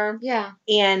whatever. Yeah.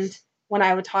 And when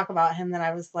I would talk about him, then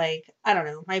I was like, I don't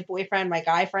know, my boyfriend, my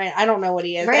guy friend, I don't know what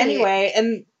he is. Right. Anyway,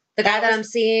 and the guy that I'm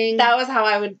seeing. That was how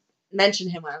I would mention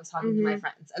him when I was talking to my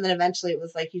friends. And then eventually it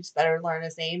was like, you just better learn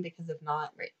his name, because if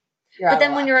not, but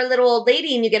then when you're a little old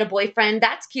lady and you get a boyfriend,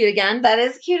 that's cute again. That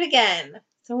is cute again.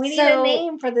 So we need a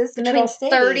name for this middle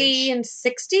stage. 30 and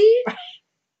 60?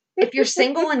 If you're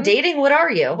single and dating, what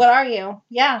are you? What are you?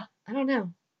 Yeah. I don't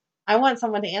know. I want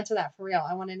someone to answer that for real.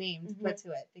 I want a name to put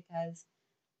to it, because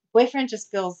boyfriend just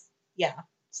feels,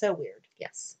 so weird.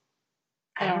 Yes.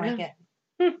 I don't like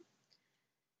it.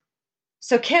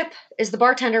 So Kip is the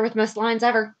bartender with most lines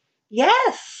ever.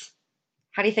 Yes.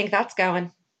 How do you think that's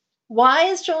going? Why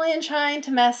is Julian trying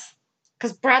to mess?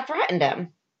 Because Brad threatened him.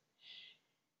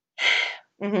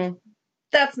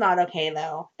 That's not okay,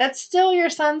 though. That's still your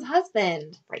son's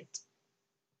husband. Right.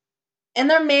 And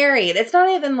they're married. It's not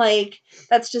even like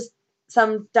that's just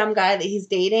some dumb guy that he's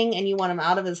dating and you want him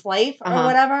out of his life or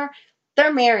whatever.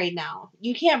 They're married now.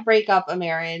 You can't break up a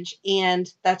marriage, and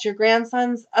that's your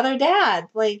grandson's other dad.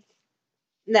 Like,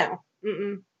 no.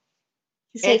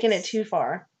 He's taking it too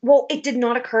far. Well, it did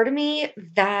not occur to me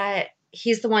that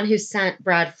he's the one who sent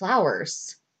Brad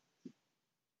flowers.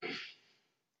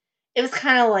 It was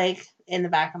kind of like in the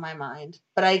back of my mind,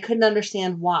 but I couldn't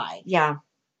understand why. Yeah.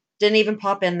 Didn't even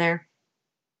pop in there.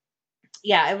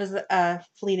 Yeah, it was a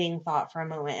fleeting thought for a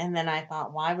moment. And then I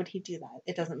thought, why would he do that?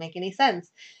 It doesn't make any sense.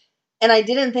 And I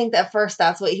didn't think that at first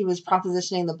that's what he was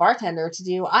propositioning the bartender to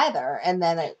do either. And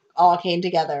then it all came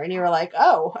together and you were like,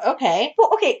 oh, okay. Well,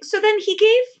 okay. So then he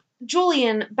gave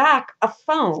Julian back a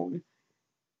phone.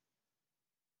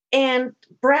 And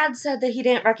Brad said that he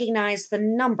didn't recognize the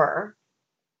number.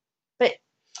 But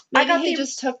maybe he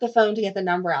just took the phone to get the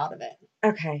number out of it.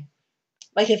 Okay.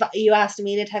 Like if you asked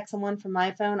me to text someone from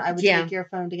my phone, I would take your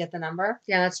phone to get the number.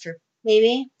 Yeah, that's true.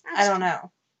 Maybe. I don't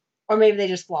know. Or maybe they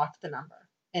just blocked the number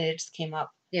and it just came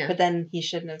up. Yeah. But then he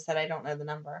shouldn't have said, I don't know the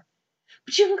number.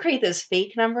 But you can create those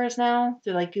fake numbers now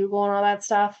through like Google and all that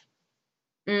stuff.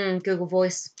 Google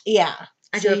Voice. Yeah.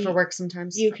 I do it for work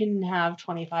sometimes. You can have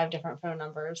 25 different phone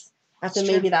numbers. That's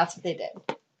true. Maybe that's what they did.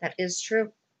 That is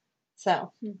true.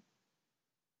 So,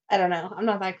 I don't know. I'm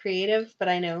not that creative, but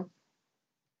I know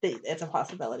it's a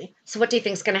possibility. So what do you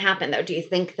think is going to happen, though? Do you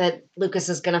think that Lucas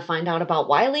is going to find out about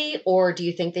Wiley, or do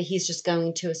you think that he's just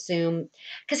going to assume?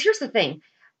 Because here's the thing.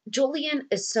 Julian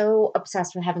is so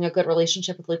obsessed with having a good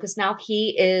relationship with Lucas now.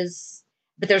 He is,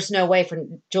 but there's no way for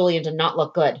Julian to not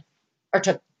look good,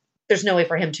 there's no way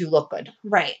for him to look good.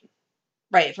 Right.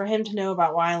 For him to know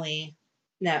about Wiley.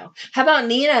 No. How about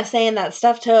Nina saying that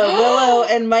stuff to Willow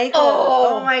and Michael?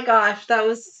 Oh my gosh. That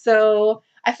was so...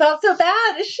 I felt so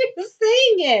bad as she was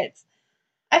saying it.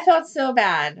 I felt so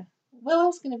bad.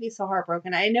 Willow's going to be so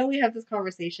heartbroken. I know we have this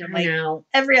conversation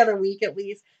every other week at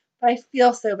least, but I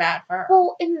feel so bad for her.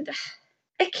 Well, and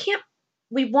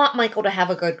we want Michael to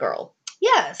have a good girl.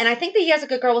 Yes. And I think that he has a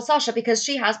good girl with Sasha because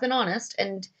she has been honest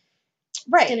and...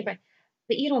 Right.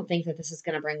 But you don't think that this is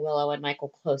going to bring Willow and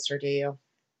Michael closer, do you?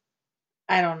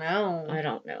 I don't know. I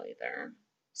don't know either.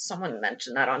 Someone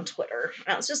mentioned that on Twitter.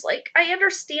 And I was just like, I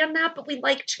understand that, but we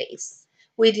like Chase.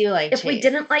 We do like Chase. If we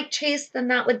didn't like Chase, then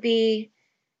that would be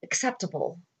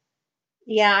acceptable.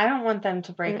 Yeah, I don't want them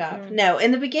to break up. No,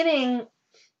 in the beginning,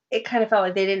 it kind of felt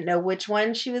like they didn't know which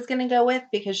one she was going to go with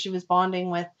because she was bonding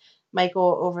with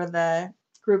Michael over the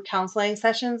group counseling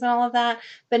sessions and all of that.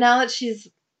 But now that she's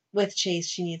with Chase,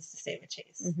 she needs to stay with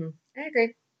Chase. Mm-hmm. I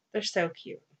agree. They're so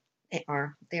cute. They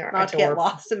are. Not adorable. To get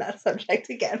lost in that subject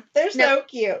again. They're so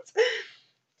cute.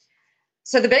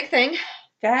 So the big thing.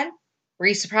 Go ahead. Were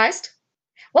you surprised?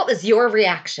 What was your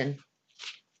reaction?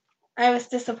 I was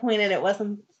disappointed it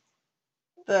wasn't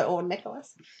the old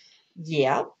Nicholas.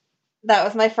 Yeah. That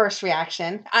was my first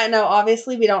reaction. I know,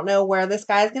 obviously, we don't know where this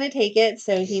guy's going to take it,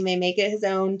 so he may make it his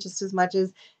own just as much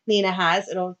as Nina has.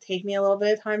 It'll take me a little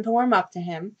bit of time to warm up to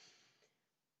him.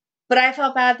 But I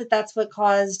felt bad that that's what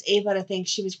caused Ava to think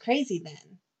she was crazy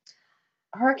then.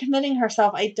 Her committing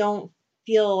herself, I don't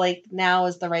feel like now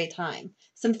is the right time.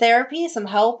 Some therapy, some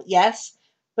help, yes.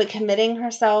 But committing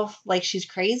herself like she's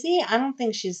crazy, I don't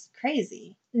think she's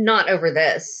crazy. Not over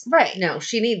this. Right. No,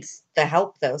 she needs the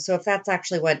help, though. So if that's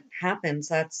actually what happens,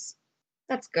 that's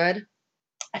good.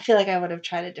 I feel like I would have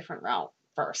tried a different route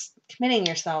first. Committing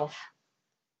yourself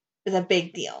is a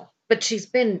big deal. But she's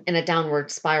been in a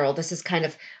downward spiral. This is kind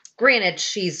of... Granted,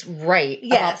 she's right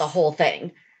about the whole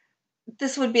thing.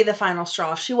 This would be the final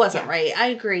straw. She wasn't right. I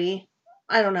agree.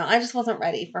 I don't know. I just wasn't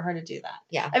ready for her to do that.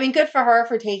 Yeah. I mean, good for her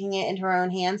for taking it into her own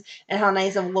hands, and how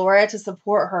nice of Laura to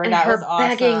support her. And that her was awesome.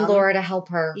 Begging Laura to help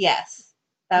her. Yes.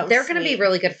 They're going to be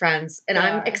really good friends, and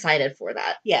I'm excited for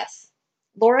that. Yes.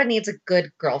 Laura needs a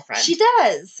good girlfriend. She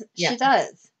does. Yeah. She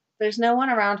does. There's no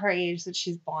one around her age that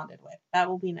she's bonded with. That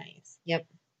will be nice. Yep.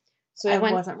 So I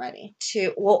wasn't ready.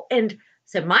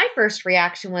 So my first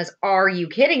reaction was, are you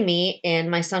kidding me? And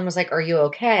my son was like, are you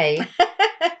okay?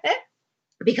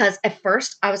 Because at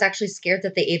first I was actually scared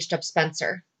that they aged up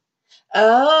Spencer.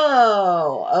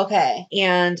 Oh, okay.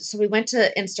 And so we went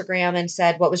to Instagram and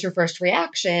said, what was your first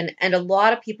reaction? And a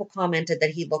lot of people commented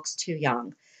that he looks too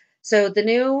young. So the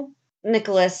new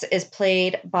Nicholas is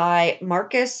played by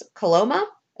Marcus Coloma.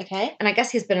 Okay. And I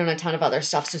guess he's been in a ton of other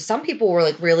stuff. So some people were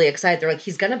like really excited. They're like,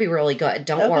 he's going to be really good.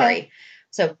 Don't worry.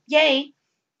 So yay.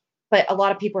 But a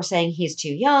lot of people are saying he's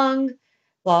too young,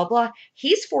 blah, blah.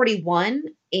 He's 41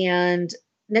 and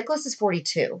Nicholas is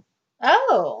 42.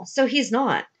 Oh. So he's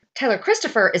not. Tyler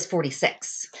Christopher is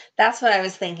 46. That's what I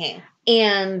was thinking.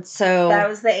 And so... that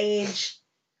was the age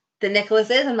that Nicholas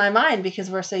is in my mind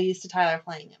because we're so used to Tyler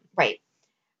playing him. Right.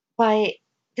 But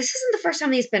this isn't the first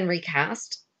time he's been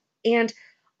recast. And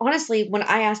honestly, when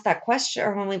I asked that question,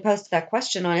 or when we posted that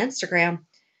question on Instagram,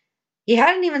 he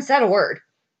hadn't even said a word.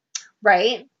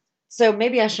 Right. So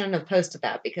maybe I shouldn't have posted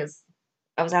that because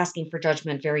I was asking for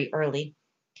judgment very early.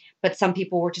 But some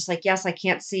people were just like, yes, I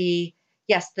can't see.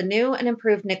 Yes, the new and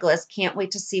improved Nicholas. Can't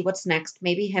wait to see what's next.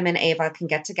 Maybe him and Ava can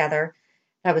get together.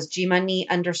 That was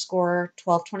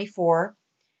gmoney_1224.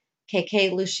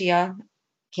 KK Lucia.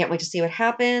 Can't wait to see what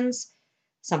happens.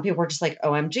 Some people were just like,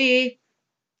 OMG.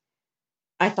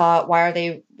 I thought, why are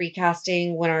they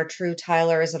recasting when our true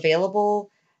Tyler is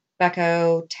available?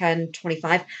 Becco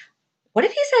 1025. What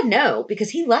if he said no? Because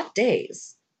he left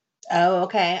Days. Oh,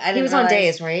 okay. He was on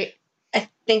Days, right? I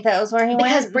think that was where he went.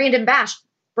 Because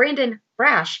Brandon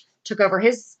Brash took over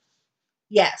his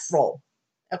role.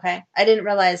 Okay. I didn't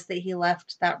realize that he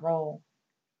left that role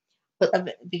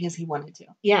because he wanted to.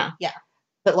 Yeah. Yeah.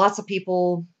 But lots of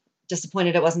people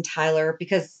disappointed it wasn't Tyler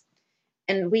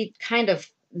and we kind of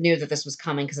knew that this was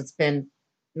coming because it's been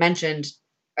mentioned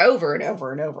over and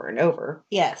over and over and over.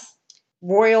 Yes.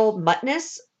 Royal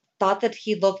Muttness thought that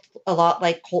he looked a lot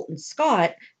like Colton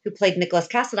Scott, who played Nicholas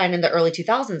Cassadine in the early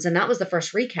 2000s, and that was the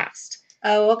first recast.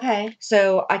 Oh, okay.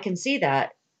 So I can see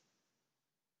that.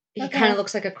 He kind of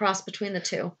looks like a cross between the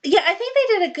two. Yeah, I think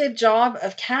they did a good job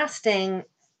of casting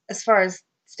as far as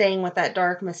staying with that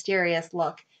dark, mysterious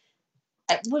look.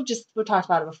 We've talked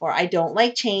about it before. I don't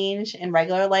like change in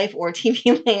regular life or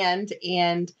TV land,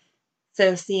 and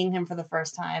so seeing him for the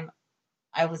first time,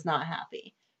 I was not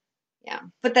happy. Yeah.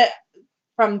 But that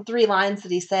from 3 lines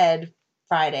that he said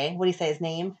Friday, what did he say his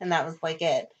name? And that was like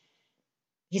it.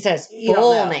 He says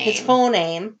full name. His full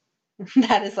name.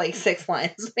 That is like 6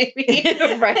 lines, maybe.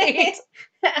 Right.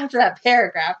 After that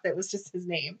paragraph, that was just his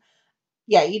name.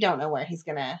 Yeah, you don't know where he's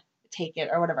going to take it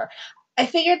or whatever. I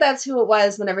figured that's who it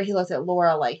was whenever he looked at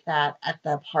Laura like that at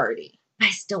the party. I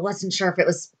still wasn't sure if it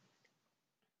was.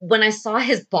 When I saw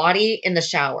his body in the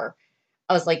shower,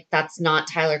 I was like, that's not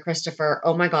Tyler Christopher.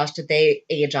 Oh my gosh, did they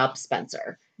age up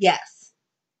Spencer? Yes.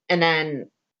 And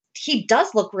then he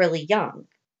does look really young.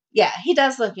 Yeah, he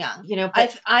does look young. You know,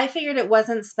 but I figured it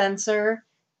wasn't Spencer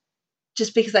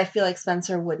just because I feel like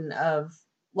Spencer wouldn't have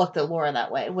looked at Laura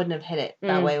that way. Wouldn't have hit it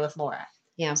that way with Laura.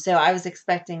 Yeah. So I was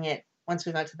expecting it, once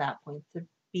we got to that point, to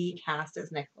be cast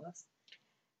as Nicholas.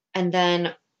 And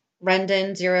then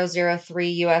Rendon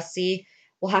 003 USC,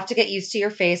 we'll have to get used to your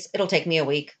face. It'll take me a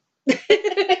week.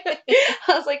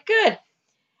 I was like, good.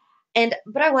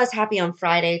 But I was happy on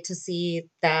Friday to see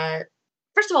that.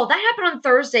 First of all, that happened on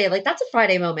Thursday. Like, that's a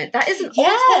Friday moment. That is an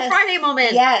old school Friday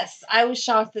moment. Yes. I was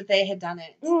shocked that they had done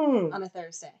it on a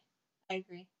Thursday. I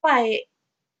agree. But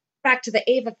back to the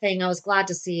Ava thing, I was glad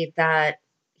to see that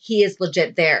he is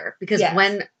legit there. Because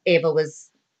when Ava was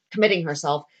committing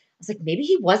herself, I was like, maybe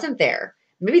he wasn't there.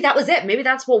 Maybe that was it. Maybe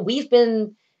that's what we've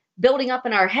been building up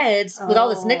in our heads with all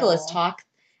this Nicholas talk.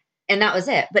 And that was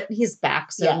it. But he's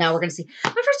back. So now we're going to see.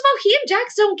 But first of all, he and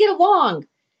Jax don't get along.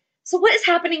 So what is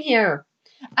happening here?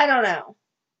 I don't know.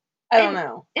 I don't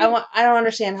know. I don't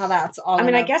understand how that's all. I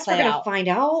mean, I guess we're going to find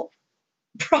out.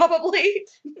 Probably.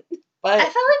 But I felt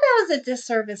like that was a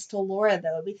disservice to Laura,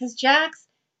 though, because Jax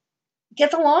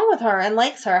gets along with her and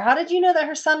likes her. How did you know that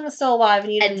her son was still alive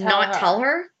and you didn't tell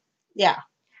her? Yeah.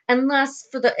 Unless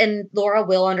and Laura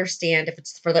will understand if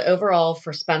it's for the overall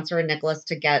for Spencer and Nicholas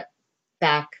to get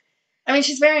back. I mean,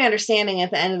 she's very understanding. At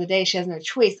the end of the day, she has no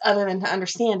choice other than to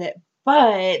understand it.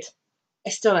 But I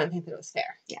still don't think that it was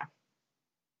fair. Yeah.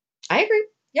 I agree.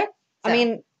 Yep. So. I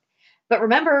mean, but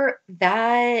remember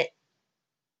that,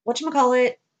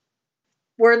 whatchamacallit?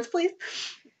 Words, please.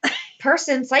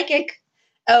 Person, psychic.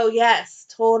 Oh, yes.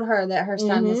 Told her that her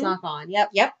son was not gone. Yep.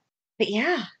 Yep. But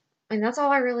yeah. And that's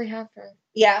all I really have for.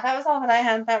 Yeah, that was all that I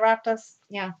had. That wrapped us.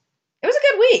 Yeah. It was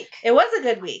a good week. It was a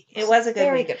good week. It was a good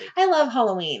Very week. good week. I love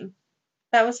Halloween.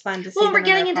 That was fun to see. Well, we're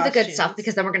getting into the good stuff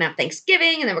because then we're going to have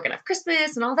Thanksgiving and then we're going to have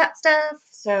Christmas and all that stuff.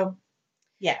 So,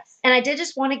 yes. And I did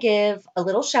just want to give a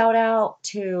little shout out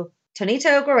to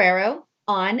Tonito Guerrero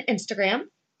on Instagram.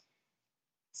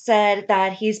 Said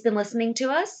that he's been listening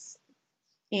to us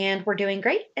and we're doing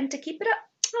great and to keep it up.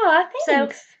 Aw,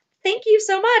 thanks. So, thank you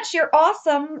so much. You're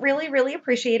awesome. Really, really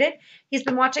appreciate it. He's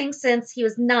been watching since he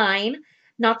was 9.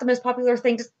 Not the most popular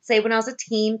thing to say when I was a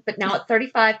teen, but now at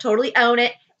 35, totally own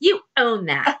it. You own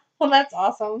that. Well, that's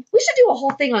awesome. We should do a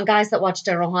whole thing on guys that watch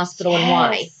General Hospital and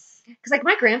why. Because, like,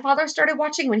 my grandfather started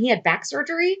watching when he had back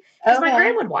surgery because my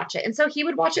grandma would watch it. And so he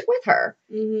would watch it with her.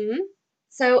 Mm-hmm.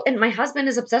 So, and my husband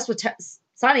is obsessed with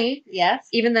Sonny. Yes.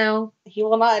 Even though he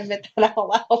will not admit that out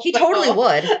loud. He totally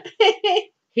would.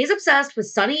 He's obsessed with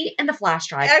Sonny and the flash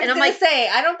drive. I was going to say,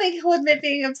 I don't think he'll admit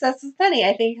being obsessed with Sonny.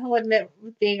 I think he'll admit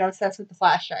being obsessed with the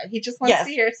flash drive. He just wants to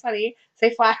hear Sonny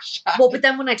say flash drive. Well, but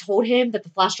then when I told him that the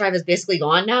flash drive is basically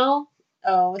gone now,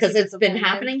 because it's been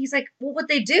happening, he's like, well, what'd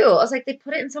they do? I was like, they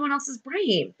put it in someone else's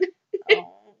brain.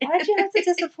 Why'd you have to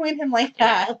disappoint him like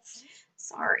that?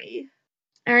 Sorry.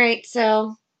 All right,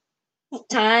 so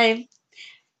time.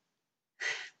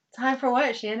 Time for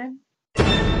what, Shannon?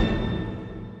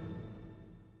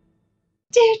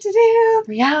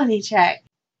 Reality check.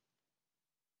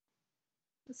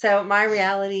 So my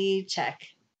reality check.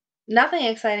 Nothing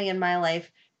exciting in my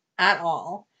life at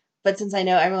all. But since I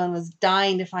know everyone was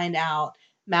dying to find out,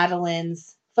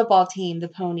 Madeline's football team, the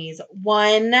Ponies,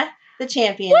 won the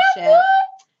championship.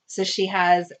 So she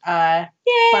has a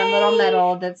fun little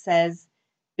medal that says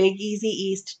Big Easy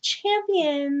East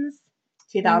Champions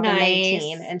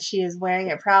 2018. Nice. And she is wearing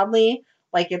it proudly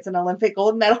like it's an Olympic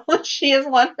gold medal that she has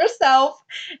won herself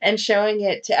and showing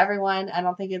it to everyone. I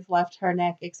don't think it's left her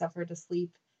neck except for to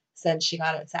sleep since she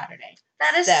got it Saturday.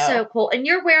 That is so cool. And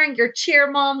you're wearing your Cheer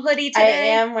Mom hoodie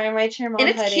today. I am wearing my Cheer Mom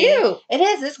hoodie. And it's cute. It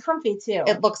is. It's comfy too.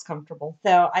 It looks comfortable.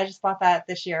 So I just bought that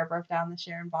this year. I broke down this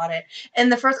year and bought it. And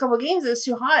the first couple of games, it was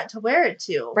too hot to wear it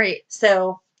to. Right.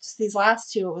 So just these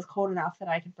last two, it was cold enough that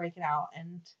I could break it out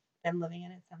and been living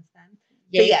in it since then.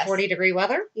 Yay, 40-degree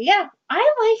weather? Yeah.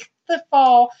 I like the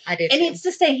fall. I do too. It needs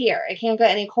to stay here. It can't get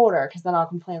any colder because then I'll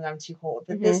complain that I'm too cold.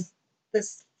 But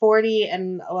this 40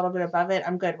 and a little bit above it,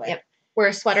 I'm good with. Yep. Wear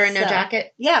a sweater and no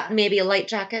jacket. Yeah. Maybe a light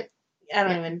jacket. I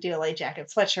don't even do a light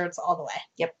jacket. Sweatshirts all the way.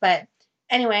 Yep. But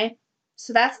anyway,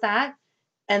 so that's that.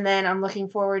 And then I'm looking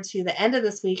forward to the end of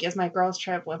this week is my girls'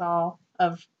 trip with all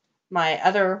of my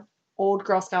other old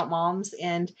Girl Scout moms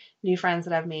and new friends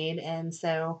that I've made. And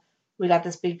so we got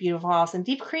this big, beautiful house in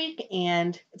Deep Creek,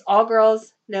 and it's all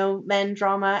girls, no men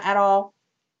drama at all.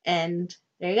 And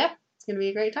there you go. It's going to be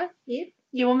a great time. You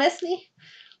will miss me.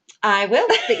 I will.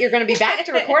 But you're going to be back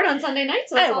to record on Sunday night,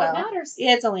 so that's all that matters.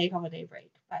 Yeah, it's only a couple day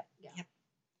break, but yeah.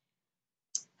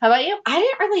 How about you? I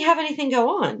didn't really have anything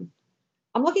go on.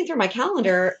 I'm looking through my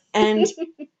calendar and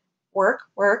work.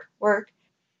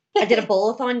 I did a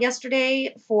bowl-a-thon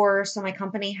yesterday so my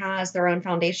company has their own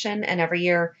foundation, and every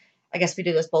year I guess we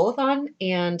do this bowl-a-thon,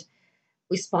 and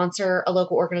we sponsor a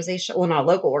local organization. Well, not a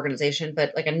local organization,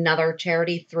 but like another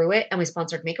charity through it, and we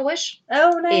sponsored Make-A-Wish.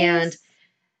 Oh, nice. And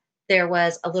there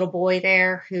was a little boy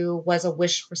there who was a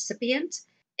Wish recipient,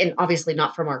 and obviously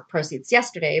not from our proceeds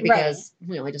yesterday because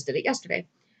we only just did it yesterday.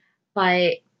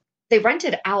 But they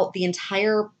rented out the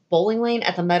entire bowling lane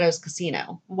at the Meadows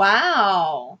Casino.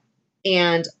 Wow.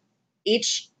 And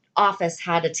each office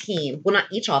had a team. Well, not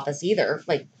each office either,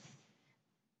 like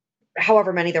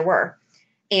however many there were.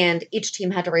 And each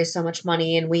team had to raise so much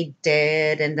money, and we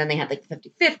did. And then they had like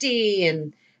 50-50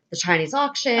 and the Chinese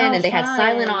auction, and they had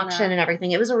silent auction and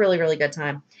everything. It was a really, really good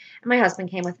time. And my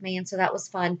husband came with me, and so that was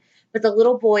fun. But the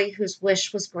little boy whose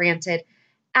wish was granted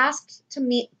asked to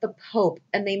meet the Pope,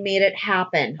 and they made it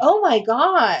happen. Oh my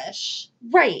gosh.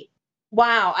 Right.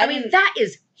 Wow. I mean, that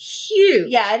is huge.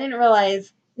 Yeah, I didn't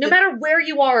realize. No matter where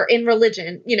you are in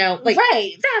religion, like,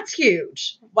 that's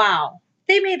huge. Wow.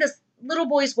 They made this little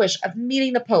boy's wish of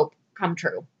meeting the Pope come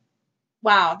true.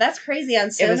 Wow, that's crazy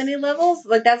on so many levels.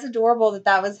 Like, that's adorable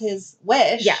that was his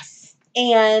wish. Yes.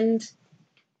 And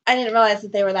I didn't realize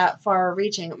that they were that far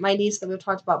reaching. My niece that we've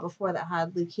talked about before that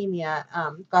had leukemia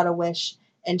got a wish,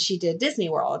 and she did Disney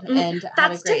World and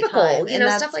had a great time.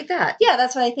 Stuff like that. Yeah,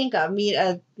 that's what I think of. Meet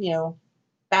a,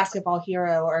 basketball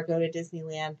hero or go to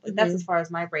Disneyland. Like, that's as far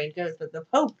as my brain goes. But the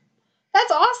Pope,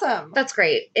 that's awesome. That's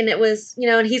great. And it was,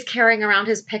 and he's carrying around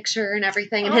his picture and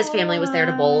everything. And his family was there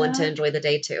to bowl and to enjoy the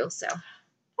day too. So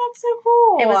that's so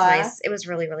cool. It was nice. It was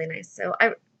really, really nice. So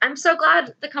I'm so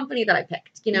glad the company that I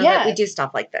picked, that we do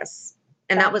stuff like this.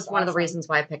 And that was one of the reasons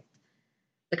why I picked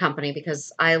the company,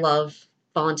 because I love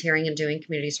volunteering and doing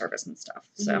community service and stuff.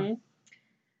 So I love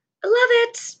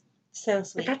it. So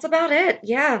sweet. But that's about it.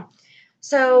 Yeah.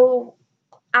 So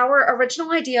our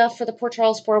original idea for the Port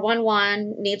Charles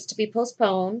 411 needs to be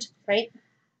postponed. Right.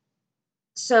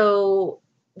 So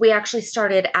we actually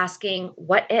started asking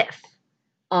what if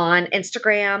on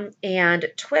Instagram and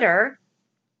Twitter.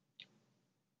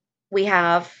 We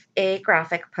have a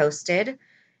graphic posted,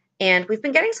 and we've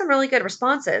been getting some really good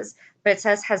responses. But it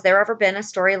says, has there ever been a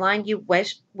storyline you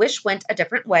wish went a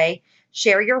different way?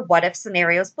 Share your what if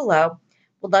scenarios below.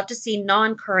 Would love to see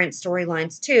non-current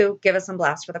storylines too. Give us some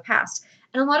blast for the past.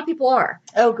 And a lot of people are.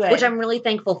 Oh, good. Which I'm really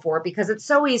thankful for, because it's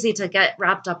so easy to get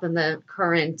wrapped up in the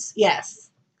current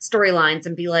storylines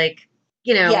and be like,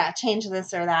 change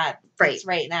this or that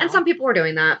right now. And some people are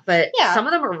doing that, but some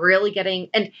of them are really getting,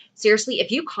 and seriously,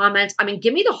 if you comment,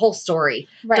 give me the whole story.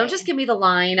 Right. Don't just give me the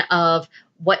line of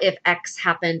what if X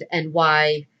happened and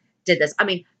Y did this.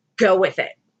 Go with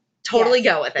it. Totally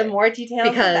go with it. The more details,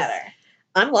 the better.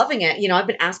 I'm loving it. I've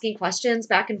been asking questions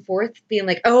back and forth, being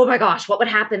like, oh my gosh, what would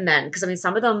happen then? Because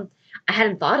some of them I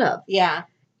hadn't thought of. Yeah.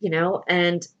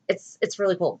 And it's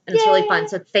really cool. And it's really fun.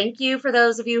 So thank you for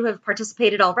those of you who have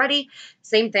participated already.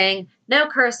 Same thing. No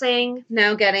cursing,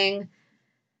 no getting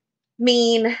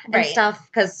mean and stuff,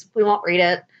 because we won't read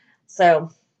it. So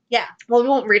yeah. Well, we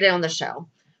won't read it on the show,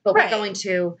 but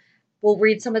we'll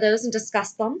read some of those and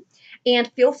discuss them.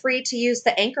 And feel free to use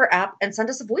the Anchor app and send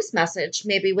us a voice message,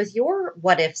 maybe with your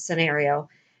what if scenario.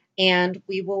 And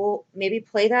we will maybe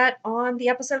play that on the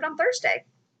episode on Thursday.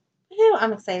 Ew,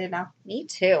 I'm excited now. Me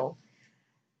too.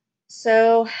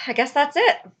 So I guess that's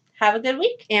it. Have a good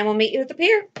week. And we'll meet you at the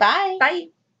pier. Bye. Bye.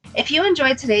 If you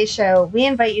enjoyed today's show, we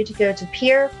invite you to go to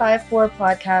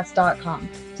pier54podcast.com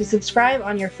to subscribe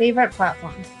on your favorite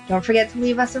platform. Don't forget to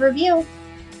leave us a review.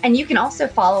 And you can also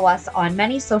follow us on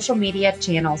many social media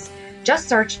channels. Just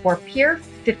search for Pier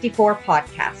 54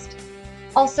 Podcast.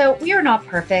 Also, we are not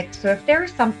perfect, so if there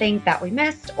is something that we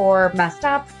missed or messed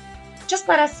up, just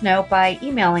let us know by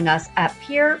emailing us at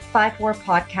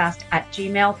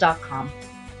pier54podcast@gmail.com.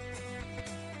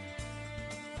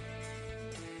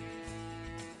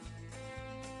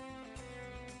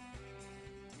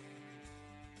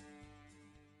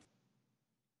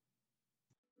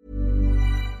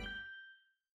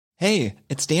 Hey,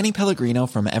 it's Danny Pellegrino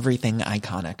from Everything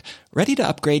Iconic. Ready to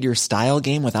upgrade your style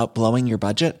game without blowing your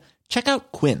budget? Check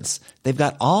out Quince. They've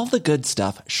got all the good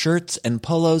stuff, shirts and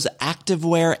polos,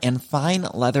 activewear, and fine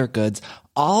leather goods,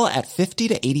 all at 50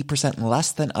 to 80%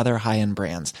 less than other high-end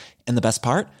brands. And the best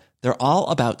part? They're all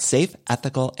about safe,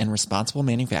 ethical, and responsible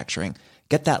manufacturing.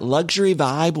 Get that luxury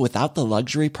vibe without the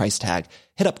luxury price tag.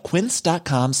 Hit up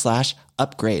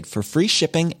quince.com/upgrade for free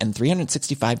shipping and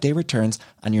 365-day returns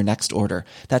on your next order.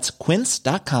 That's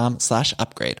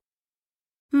quince.com/upgrade.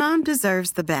 Mom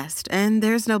deserves the best, and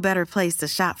there's no better place to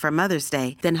shop for Mother's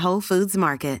Day than Whole Foods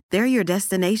Market. They're your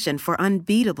destination for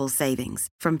unbeatable savings,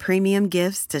 from premium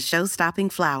gifts to show-stopping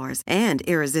flowers and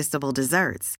irresistible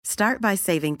desserts. Start by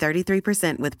saving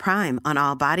 33% with Prime on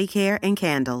all body care and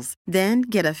candles. Then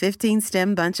get a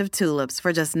 15-stem bunch of tulips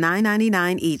for just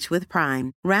 $9.99 each with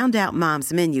Prime. Round out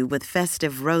Mom's menu with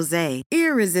festive rosé,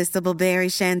 irresistible berry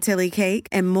chantilly cake,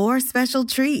 and more special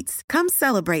treats. Come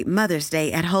celebrate Mother's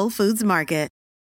Day at Whole Foods Market.